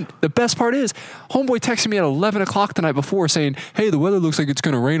 And the best part is, homeboy texted me at 11 o'clock the night before saying, hey, the weather looks like it's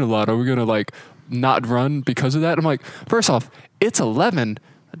going to rain a lot. Are we going to like not run because of that? I'm like, first off, it's 11.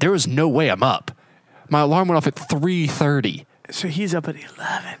 There was no way I'm up. My alarm went off at 3:30. So he's up at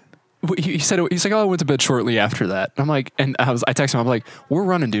 11. He said, he's like, oh, I went to bed shortly after that. I'm like, and I texted him, I'm like, we're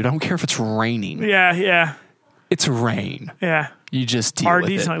running, dude. I don't care if it's raining. Yeah. It's rain. Yeah. You just deal with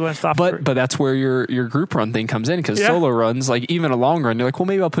it. Not going to stop. But that's where your group run thing comes in, because solo runs, like even a long run, you're like, well,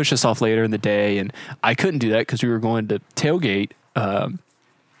 maybe I'll push this off later in the day. And I couldn't do that because we were going to tailgate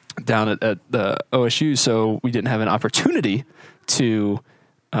down at the OSU, so we didn't have an opportunity to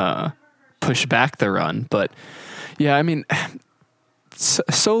push back the run. But yeah, I mean,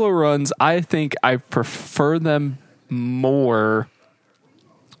 solo runs, I think I prefer them more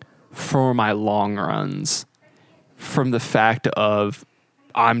for my long runs, from the fact of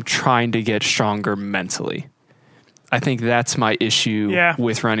I'm trying to get stronger mentally. I think that's my issue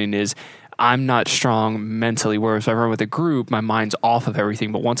with running is I'm not strong mentally, whereas if I run with a group, my mind's off of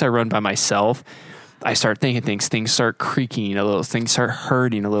everything. But once I run by myself, I start thinking things start creaking a little, things start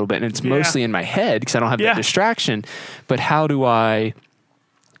hurting a little bit. And it's mostly in my head because I don't have that distraction. But how do I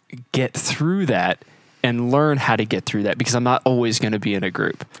get through that and learn how to get through that? Because I'm not always going to be in a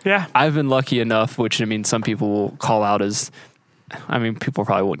group. Yeah. I've been lucky enough, which I mean, some people will call out as, I mean, people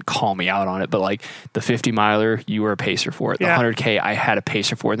probably wouldn't call me out on it, but like the 50 miler, you were a pacer for it. The 100K, I had a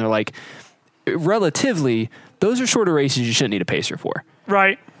pacer for it. And they're like, relatively, those are shorter races you shouldn't need a pacer for.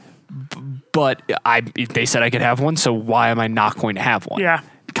 Right. But they said I could have one, so why am I not going to have one? Yeah.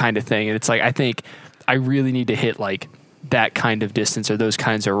 Kind of thing. And it's like, I think I really need to hit like that kind of distance or those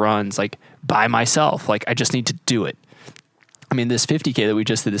kinds of runs, like by myself. Like I just need to do it. I mean, this 50K that we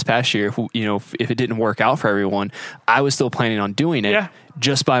just did this past year, if it didn't work out for everyone, I was still planning on doing it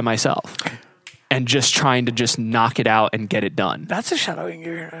just by myself and just trying to just knock it out and get it done. That's a shout out in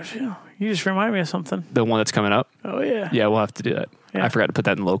your too. You just remind me of something. The one that's coming up? Oh, yeah. Yeah, we'll have to do that. Yeah. I forgot to put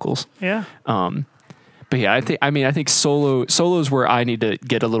that in locals. Yeah. But yeah, I think solo's where I need to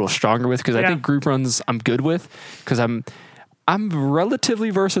get a little stronger with, because I think group runs I'm good with, because I'm relatively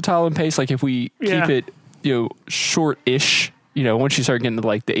versatile in pace. Like if we keep it, short-ish, once you start getting to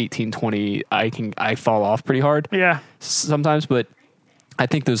like the 18, 20, I fall off pretty hard. Yeah. Sometimes, but I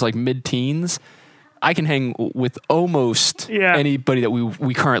think those like mid-teens, I can hang with almost anybody that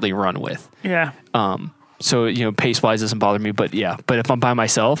we currently run with. Yeah. So, pace-wise doesn't bother me, but if I'm by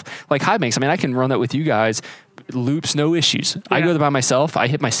myself, like High Banks, I mean, I can run that with you guys, loops, no issues. Yeah. I go there by myself, I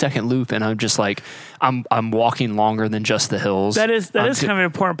hit my second loop, and I'm just like, I'm walking longer than just the hills. That is kind of an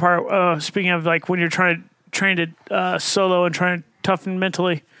important part. Speaking of like when you're trying to solo and trying to toughen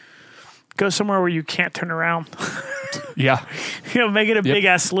mentally, go somewhere where you can't turn around. Yeah. Make it a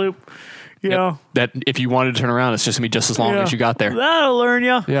big-ass loop. That if you wanted to turn around, it's just gonna be just as long as you got there. That'll learn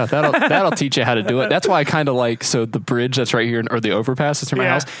you. Yeah, that'll teach you how to do it. That's why I kind of like the bridge that's right here, or the overpass that's near my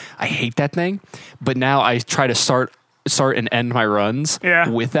house. I hate that thing, but now I try to start and end my runs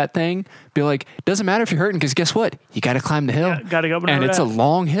with that thing. Be like, it doesn't matter if you're hurting, because guess what? You got to climb the hill. Yeah, got to go up and it's a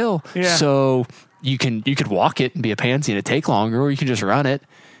long hill. Yeah. So you could walk it and be a pansy and it take longer, or you can just run it.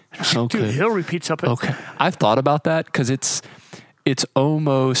 Okay. Dude, hill repeats up it. Okay, I've thought about that because it's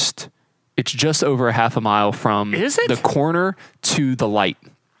almost. It's just over a half a mile from the corner to the light.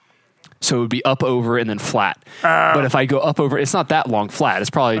 So it would be up over and then flat. But if I go up over, it's not that long flat. It's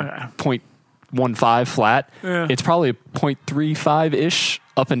probably 0.15 flat. Yeah. It's probably 0.35-ish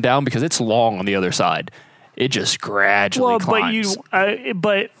up and down, because it's long on the other side. It just gradually climbs.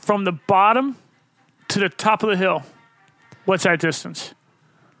 But from the bottom to the top of the hill, what's that distance?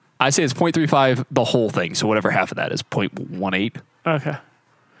 I say it's 0.35 the whole thing. So whatever half of that is, 0.18. Okay.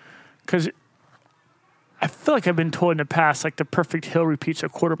 Because I feel like I've been told in the past, like the perfect hill repeats a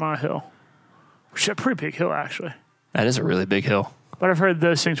quarter-mile hill, which is a pretty big hill, actually. That is a really big hill. But I've heard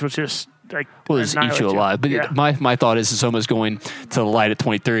those things which just like just eat you alive. But my thought is it's almost going to the light at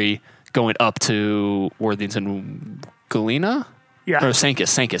 23, going up to Worthington, Galena, or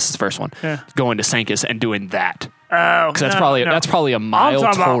Sankis is the first one. Yeah. Going to Sankis and doing that. Oh, because that's probably a mile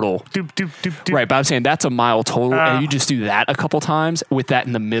total. Doop. Right, but I'm saying that's a mile total, and you just do that a couple times with that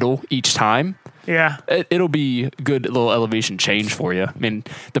in the middle each time. Yeah, it'll be a good little elevation change for you. I mean,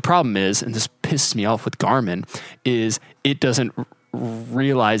 the problem is, and this pisses me off with Garmin, is it doesn't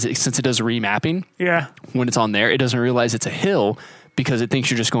realize it, since it does remapping. Yeah, when it's on there, it doesn't realize it's a hill, because it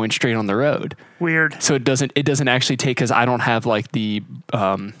thinks you're just going straight on the road. Weird. So it doesn't actually take, because I don't have like the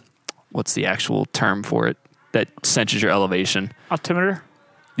what's the actual term for it that senses your elevation? Altimeter?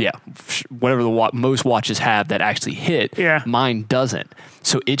 Yeah, whatever the most watches have that actually hit. Yeah. Mine doesn't.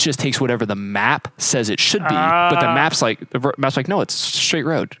 So it just takes whatever the map says it should be, but the map's like no, it's a straight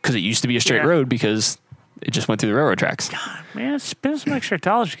road because it used to be a straight road because it just went through the railroad tracks. God, man, spend some extra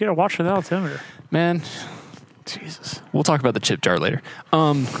dollars to get a watch with altimeter. Man, Jesus. We'll talk about the chip jar later.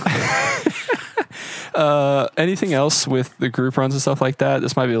 Anything else with the group runs and stuff like that?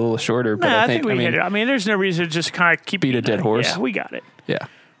 This might be a little shorter, but I think we hit it. I mean, there's no reason to just kind of keep beat a dead horse. Yeah, we got it. Yeah.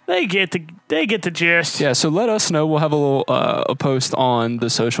 They get the gist. Yeah, so let us know. We'll have a little a post on the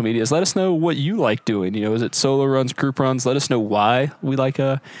social medias. Let us know what you like doing. You know, is it solo runs, group runs? Let us know why we like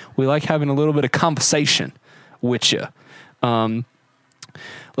having a little bit of conversation with you.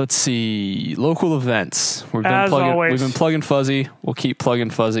 Let's see, local events. We've been plugging Fuzzy. We'll keep plugging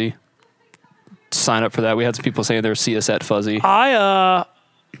Fuzzy. Sign up for that. We had some people saying they're CS at Fuzzy.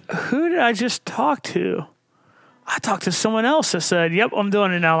 Who did I just talk to? I talked to someone else that said, "Yep, I'm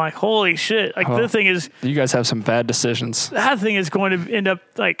doing it now." I'm like, holy shit! Like the thing is, you guys have some bad decisions. That thing is going to end up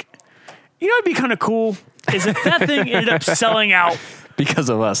like, you know, it'd be kind of cool is if that thing ended up selling out because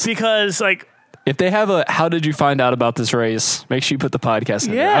of us. Because like, if they have a, how did you find out about this race? Make sure you put the podcast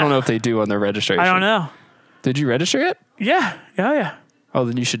in there. I don't know if they do on their registration. I don't know. Did you register it? Yeah. Oh,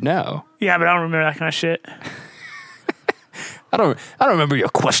 then you should know. Yeah, but I don't remember that kind of shit. I don't remember your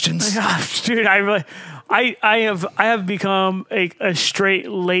questions. Gosh, dude, I have become a straight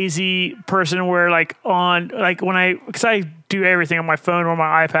lazy person where because I do everything on my phone or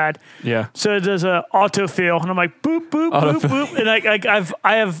my iPad. Yeah. So it does a autofill, and I'm like boop boop boop boop, and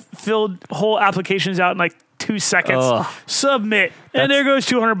I have filled whole applications out in like 2 seconds. Submit, and there goes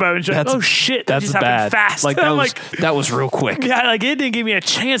 200 bones. Like, oh shit, that just happened fast. Like that was real quick. Yeah, like it didn't give me a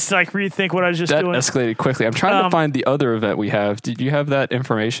chance to like rethink what I was just doing. That escalated quickly. I'm trying to find the other event we have. Did you have that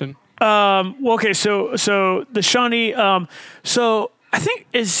information? Well, okay, so the Shawnee, so I think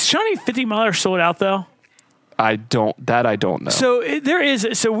is Shawnee 50 miler sold out though? I don't know. So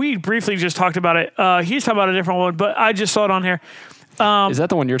so we briefly just talked about it. He's talking about a different one, but I just saw it on here. Is that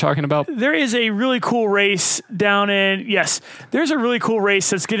the one you're talking about? There is a really cool race there's a really cool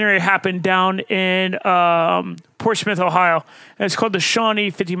race that's getting ready to happen down in Portsmouth, Ohio. And it's called the Shawnee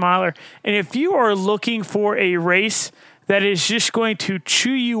 50 miler. And if you are looking for a race that is just going to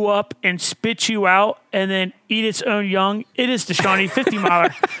chew you up and spit you out and then eat its own young, it is the Shawnee 50 miler.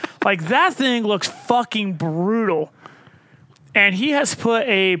 Like, that thing looks fucking brutal. And he has put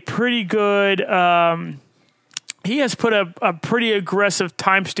a pretty good, he has put a pretty aggressive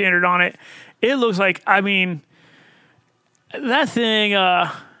time standard on it. It looks like, I mean, that thing,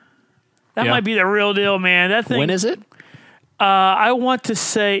 might be the real deal, man. That thing. When is it? I want to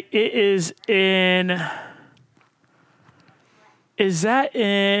say it is in... Is that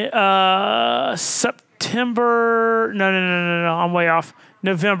in September? No. I'm way off.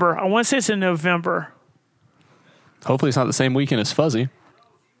 November. I want to say it's in November. Hopefully it's not the same weekend as Fuzzy.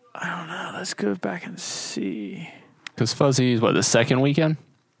 I don't know. Let's go back and see. Because Fuzzy is the second weekend?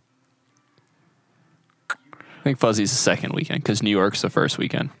 I think Fuzzy's the second weekend because New York's the first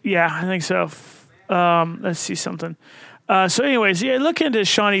weekend. Yeah, I think so. Let's see something. So anyways, look into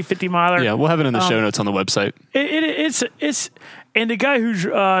Shawnee 50 miler. Yeah, we'll have it in the show notes on the website. It's and the guy who's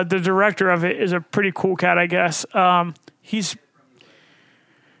the director of it is a pretty cool cat, I guess. He's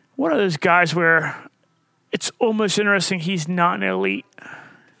one of those guys where it's almost interesting he's not an elite.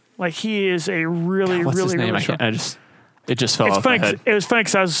 Like, he is a really, what's really, his name? really It just fell off my head. It was funny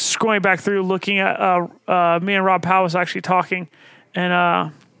because I was scrolling back through looking at me and Rob Powell was actually talking,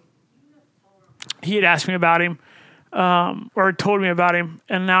 and he had asked me about him. Or told me about him,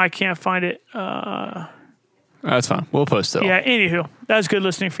 and now I can't find it. That's fine. We'll post it. Yeah. Anywho, that was good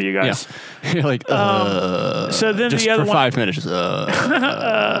listening for you guys. Yeah. You're like, so then just the other for one, 5 minutes.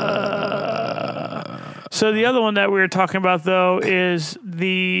 So the other one that we were talking about though is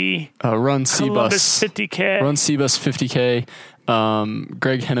the Run Columbus 50K. Run Cbus 50K.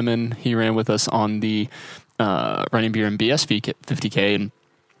 Greg Henneman, he ran with us on the Running Beer and BS 50K, and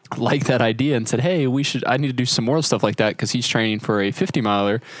liked that idea and said, hey, I need to do some more stuff like that because he's training for a 50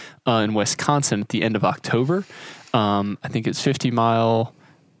 miler in Wisconsin at the end of October. I think it's 50 mile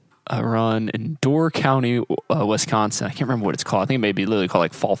run in Door County, Wisconsin. I can't remember what it's called. I think it may be literally called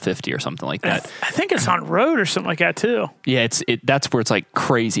like Fall 50 or something like that. I think it's on road or something like that too. Yeah, that's where it's like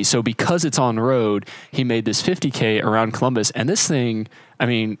crazy. So because it's on road, he made this 50K around Columbus, and this thing, I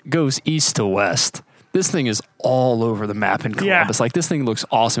mean, goes east to west. This thing is all over the map in Columbus. Yeah. Like, this thing looks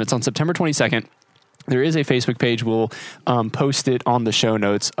awesome. It's on September 22nd. There is a Facebook page. We'll post it on the show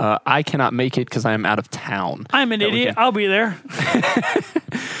notes. I cannot make it because I am out of town. I'm an idiot. I'll be there.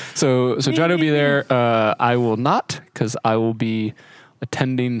 So Johnny will be there. I will not because I will be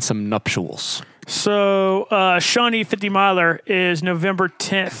attending some nuptials. So Shawnee 50 miler is November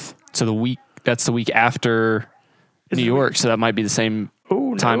 10th. So that's the week after New York. So that might be the same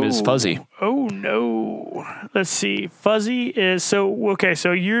time as Fuzzy. Oh no. Let's see. Fuzzy is so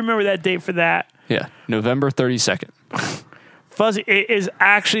you remember that date for that. Yeah. November 32nd. Fuzzy is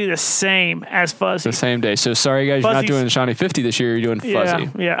actually the same as Fuzzy. The same day. So sorry guys, you're not doing the Shawnee 50 this year, you're doing Fuzzy.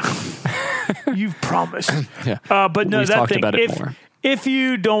 Yeah. You've promised. Yeah. But no, we've talked about it more. If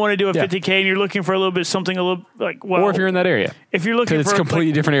you don't want to do a 50K and you're looking for a little bit something a little like or if you're in that area, if you're looking for it's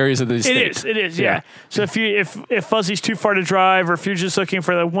completely different areas of the state. It is, yeah. So if Fuzzy's too far to drive, or if you're just looking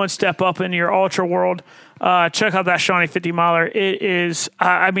for the one step up in your ultra world, check out that Shawnee 50 miler. It is.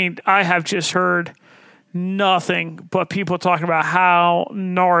 I have just heard nothing but people talking about how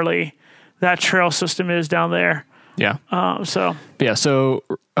gnarly that trail system is down there. Yeah. So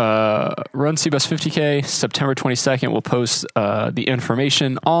Run Seabus 50K, September 22nd. We'll post the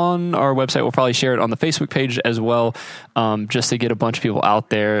information on our website. We'll probably share it on the Facebook page as well, just to get a bunch of people out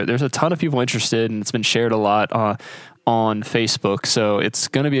there. There's a ton of people interested, and it's been shared a lot on Facebook. So it's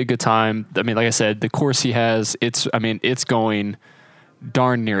going to be a good time. I mean, like I said, the course he has, it's going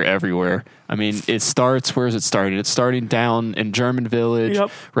darn near everywhere. I mean, where is it starting? It's starting down in German Village,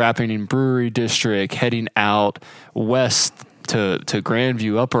 wrapping in Brewery District, heading out west to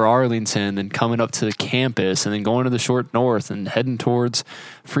Grandview, Upper Arlington, then coming up to the campus, and then going to the short north and heading towards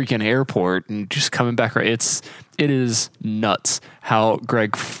freaking airport and just coming back. It is nuts how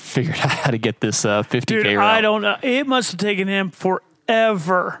Greg figured out how to get this 50K Dude, route. I don't know. It must have taken him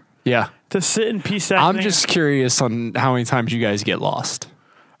forever. Yeah. To sit and piece that. I'm just curious on how many times you guys get lost.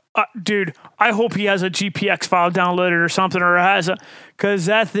 Dude, I hope he has a GPX file downloaded or something, or because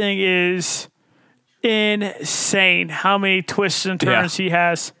that thing is insane. How many twists and turns he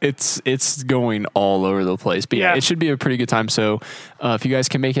has. It's going all over the place. But yeah, it should be a pretty good time. So if you guys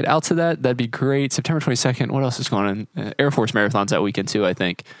can make it out to that'd be great. September 22nd. What else is going on? Air Force Marathon's that weekend too, I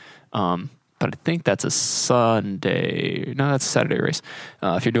think. But I think that's a Sunday. No, that's a Saturday race.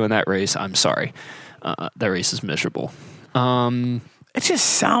 If you're doing that race, I'm sorry. That race is miserable. It just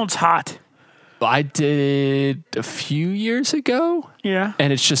sounds hot. I did a few years ago. Yeah.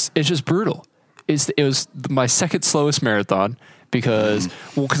 And it's just brutal. It was my second slowest marathon because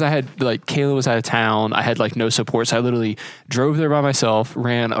I had Kayla was out of town. I had no support. So I literally drove there by myself,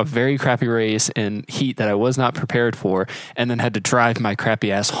 ran a very crappy race in heat that I was not prepared for, and then had to drive my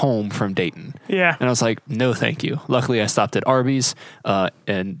crappy ass home from Dayton. Yeah. And I was like, no, thank you. Luckily I stopped at Arby's, at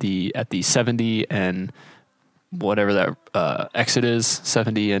the 70 and whatever that, exit is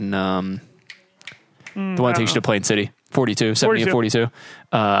 70 and, the one that takes you to Plain City, 70 and 42.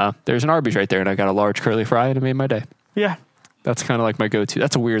 There's an Arby's right there, and I got a large curly fry, and it made my day. Yeah. That's kind of like my go-to.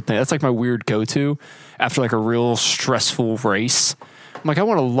 That's a weird thing. That's like my weird go-to after a real stressful race. I'm like, I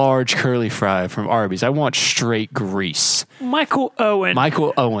want a large curly fry from Arby's. I want straight grease. Michael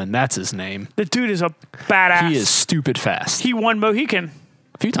Owen. That's his name. The dude is a badass. He is stupid fast. He won Mohican.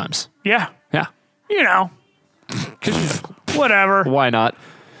 A few times. Yeah. Yeah. You know. Whatever. Why not?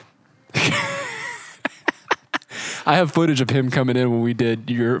 I have footage of him coming in when we did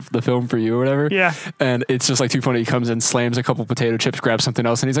the film for you or whatever. Yeah. And it's just too funny. He comes in, slams a couple potato chips, grabs something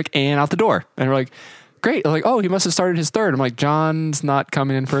else, and he's like, and out the door. And we're like, great. I'm like, oh, he must have started his third. I'm like, John's not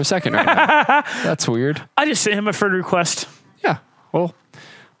coming in for a second right now. That's weird. I just sent him a friend request. Yeah. Well,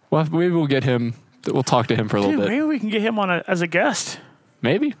 maybe we'll get him. We'll talk to him for a little bit. Maybe we can get him on as a guest.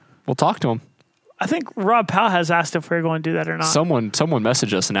 Maybe. We'll talk to him. I think Rob Powell has asked if we're going to do that or not. Someone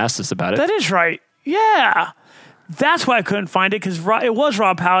messaged us and asked us about it. That is right. Yeah. That's why I couldn't find it, because it was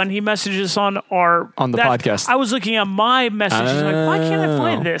Rob Powell, and he messaged us on the podcast. I was looking at my messages, why can't I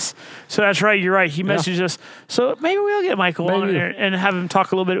find this? So that's right. You're right. He messaged us. So maybe we'll get Michael on there and have him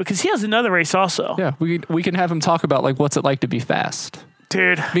talk a little bit, because he has another race also. Yeah, we can have him talk about what's it like to be fast.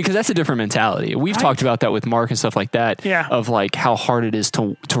 Dude. Because that's a different mentality. We've talked about that with Mark and stuff like that. Yeah. Of how hard it is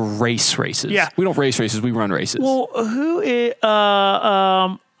to race races. Yeah. We don't race races, we run races. Well, who is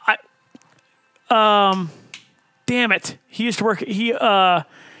damn it. He used to work he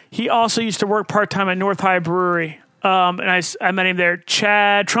also used to work part-time at North High Brewery. And I met him there,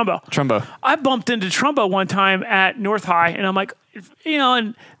 Chad Trumbo. I bumped into Trumbo one time at North High, and I'm like,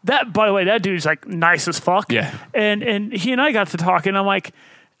 and that, by the way, that dude's nice as fuck. Yeah. And he and I got to talk, and I'm like,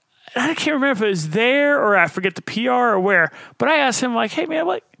 I can't remember if it was there or I forget the PR or where, but I asked him hey man,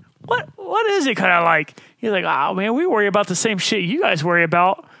 what is it kind of like? He's like, oh man, we worry about the same shit you guys worry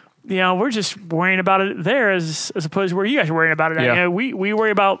about. we're just worrying about it there as opposed to where you guys are worrying about it. Yeah. We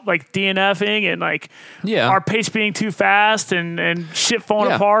worry about like DNFing and like our pace being too fast and shit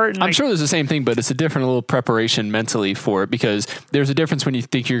falling apart. And I'm sure there's the same thing, but it's a different little preparation mentally for it because there's a difference when you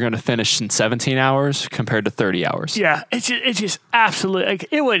think you're going to finish in 17 hours compared to 30 hours. Yeah, it's just absolutely like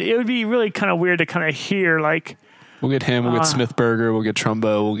it would be really kind of weird to kind of hear like. We'll get him. We'll get Smithberger. We'll get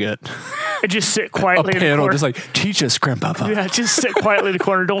Trumbo. We'll get just sit quietly a panel, in the corner. Just like teach us, Grandpapa. Yeah, just sit quietly in the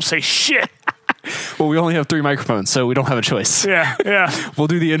corner. Don't say shit. Well, we only have 3 microphones, so we don't have a choice. Yeah. We'll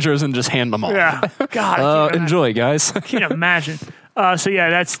do the intros and just hand them off. Yeah. God. Enjoy, guys. I can't imagine. That's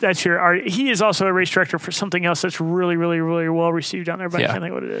your. He is also a race director for something else that's really, really, really well received down there, but I can't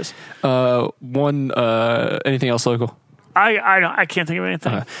think what it is. Anything else local? I can't think of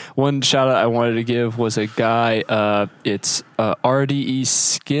anything. One shout out I wanted to give was a guy. It's RDE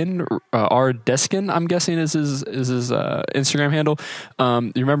Skin, Rdeskin. I'm guessing is his Instagram handle.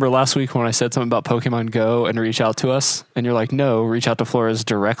 You remember last week when I said something about Pokemon Go and reach out to us, and you're like, no, reach out to Flores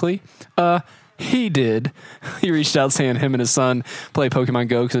directly. He did. He reached out saying him and his son play Pokemon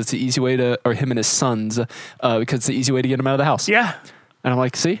Go because it's the easy way to, or him and his sons because it's the easy way to get them out of the house. Yeah, and I'm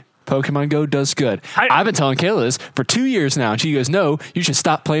like, see. Pokemon Go does good. I've been telling Kayla this for 2 years now, and she goes, "No, you should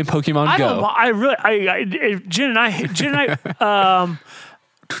stop playing Pokemon Go." Jen and I,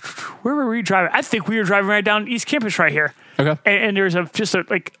 where were we driving? I think we were driving right down East Campus right here. Okay, and there's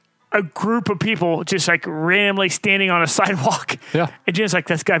a group of people just like randomly standing on a sidewalk. Yeah. And Jen's like,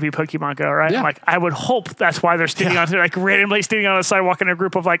 that's gotta be Pokemon Go, right? Yeah. I'm like, I would hope that's why they're standing on like randomly standing on a sidewalk in a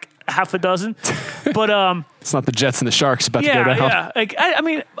group of like half a dozen. But it's not the Jets and the Sharks about to go down. Yeah. Like I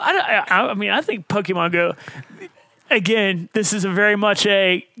think Pokemon Go, again, this is a very much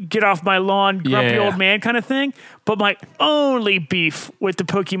a get off my lawn, grumpy old man kind of thing. But my only beef with the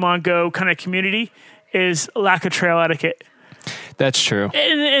Pokemon Go kind of community is lack of trail etiquette. That's true.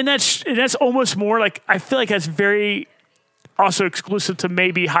 And that's almost more like, I feel like that's very also exclusive to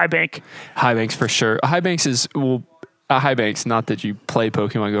maybe High Bank. High Banks for sure. High Banks is, High Banks, not that you play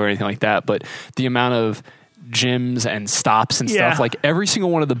Pokemon Go or anything like that, but the amount of gyms and stops and stuff, like every single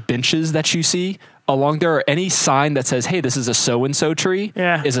one of the benches that you see along there, or any sign that says, hey, this is a so-and-so tree,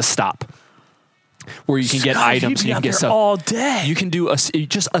 is a stop. Where you can get items, you can get stuff all day. You can do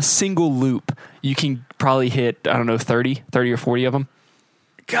just a single loop. You can probably hit 30 or 40 of them.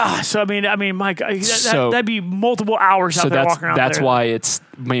 God, so I mean, Mike, that'd be multiple hours out there walking around. That's there. why it's.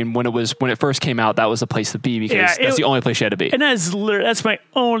 I mean, when it first came out, that was the place to be because that's the only place you had to be. And that's my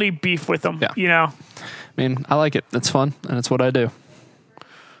only beef with them. Yeah. You know, I mean, I like it. It's fun, and it's what I do.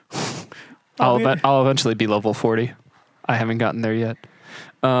 I'll eventually be level 40. I haven't gotten there yet.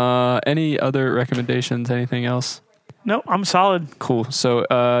 Any other recommendations? Anything else? No, I'm solid. Cool. So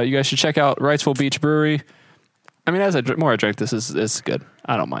you guys should check out Wrightsville Beach Brewery. I mean, more I drink this, is good.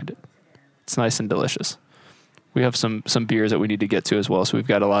 I don't mind it. It's nice and delicious. We have some beers that we need to get to as well. So we've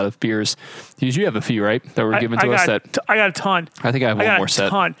got a lot of beers. You have a few, right? That were given to us. I got a ton. I think I have one more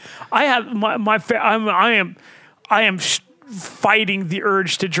set. I have I am fighting the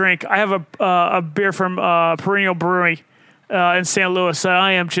urge to drink. I have a beer from Perennial Brewery in St. Louis.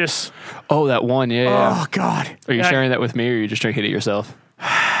 I am just... Oh, that one, yeah. Oh, God. Are you sharing that with me, or are you just drinking it yourself?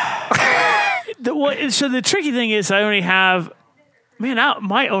 So the tricky thing is I only have... Man, that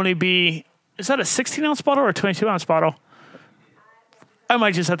might only be... Is that a 16-ounce bottle or a 22-ounce bottle? I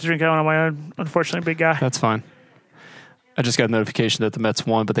might just have to drink that one on my own, unfortunately, big guy. That's fine. I just got a notification that the Mets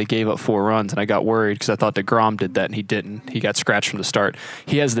won, but they gave up 4 runs, and I got worried because I thought DeGrom did that, and he didn't. He got scratched from the start.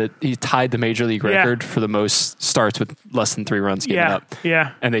 He tied the major league record for the most starts with less than 3 runs given up.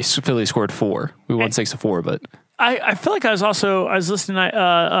 Yeah, and Philly scored 4. We won 6-4, but I feel like I was listening to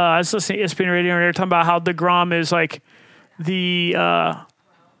ESPN radio, and they were talking about how DeGrom is like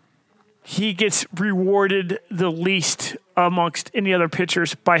he gets rewarded the least amongst any other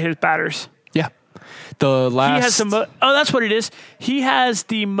pitchers by his batters. Yeah. He has that's what it is. He has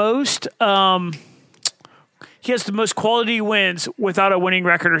the most quality wins without a winning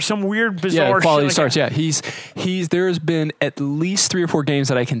record, or some weird bizarre quality shit starts. Like he's there's been at least 3 or 4 games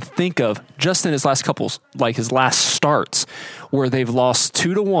that I can think of just in his last his last starts where they've lost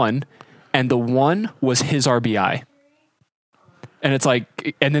 2-1, and the one was his RBI. And it's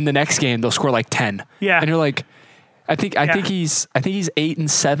like, and then the next game they'll score like 10. Yeah, and you're like, I think he's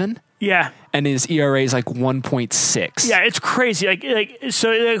 8-7. Yeah. And his ERA is like 1.6. Yeah, it's crazy.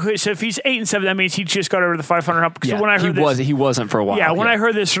 So if he's 8-7, that means he just got over the 500 hump. Yeah, when I heard he wasn't for a while. Yeah, when I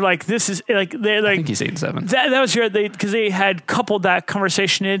heard this, this is like I think he's 8-7. That was because they had coupled that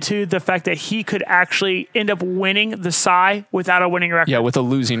conversation into the fact that he could actually end up winning the Cy without a winning record. Yeah, with a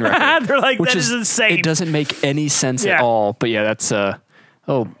losing record. They're like, that is insane. It doesn't make any sense at all. But yeah, that's a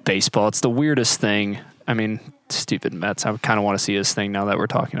Oh, baseball. It's the weirdest thing. I mean, stupid Mets. I kind of want to see his thing now that we're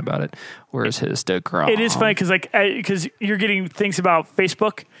talking about it. Where's his DeGrom? It is funny because you're getting things about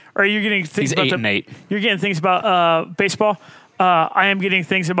Facebook, or you're getting things about 8-8. You're getting things about baseball. I am getting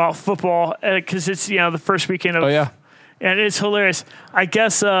things about football because it's the first weekend of. Oh yeah, and it's hilarious. I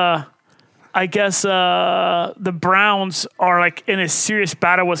guess the Browns are like in a serious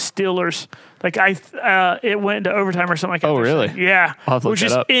battle with Steelers. Like it went into overtime or something like that. Oh, really? Yeah. I'll have to look which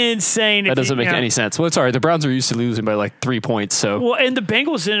is up. insane. That doesn't make any sense. Well, it's all right. The Browns are used to losing by like 3 points. So. Well, and the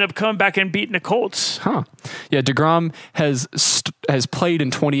Bengals ended up coming back and beating the Colts. Huh. Yeah, DeGrom has played in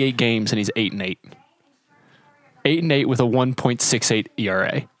 28 games and he's 8-8. 8-8 with a 1.68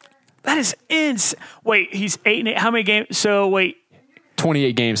 ERA. That is insane. Wait, he's 8-8. How many games? So wait.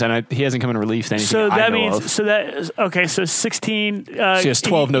 28 games, and he hasn't come in relief to anything. So that I know means, of. so that is, okay, so 16. So he has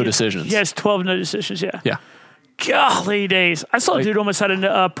 12 no decisions. He has 12 no decisions, yeah. Yeah. Golly days. I saw a dude almost had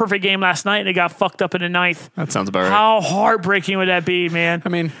a perfect game last night, and it got fucked up in the ninth. That sounds about right. How heartbreaking would that be, man? I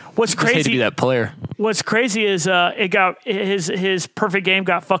mean, what's crazy? Hate to be that player. What's crazy is it got his perfect game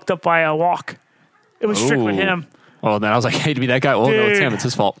got fucked up by a walk. It was strictly him. Well, then I was like, hate to be that guy. Well, no, it's him. It's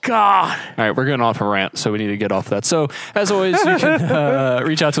his fault. God. All right, we're going off a rant, so we need to get off that. So, as always, you can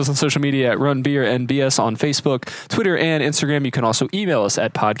reach out to us on social media at RunBeerNBS on Facebook, Twitter, and Instagram. You can also email us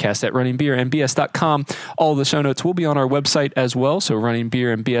at podcast@runningbeerNBS.com. All the show notes will be on our website as well, so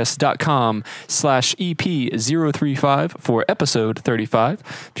runningbeerNBS.com/EP035 for episode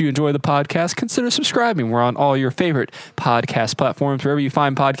 35. If you enjoy the podcast, consider subscribing. We're on all your favorite podcast platforms. Wherever you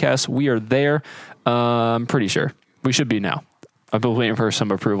find podcasts, we are there. I'm pretty sure. We should be now. I've been waiting for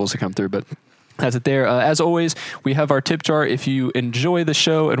some approvals to come through, but that's it there. As always, we have our tip jar. If you enjoy the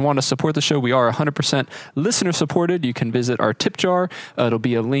show and want to support the show, we are 100% listener supported. You can visit our tip jar. It'll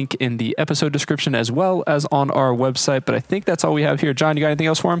be a link in the episode description as well as on our website. But I think that's all we have here. John, you got anything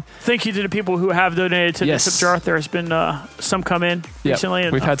else for him? Thank you to the people who have donated to the tip jar. There has been some come in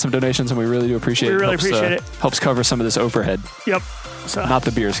recently. We've had some donations, and we really do appreciate it. We really appreciate it. Helps cover some of this overhead. Yep. So. Not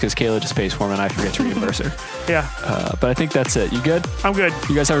the beers, because Kayla just pays for them and I forget to reimburse her. Yeah. But I think that's it. You good? I'm good.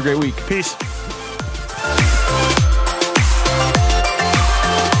 You guys have a great week. Peace.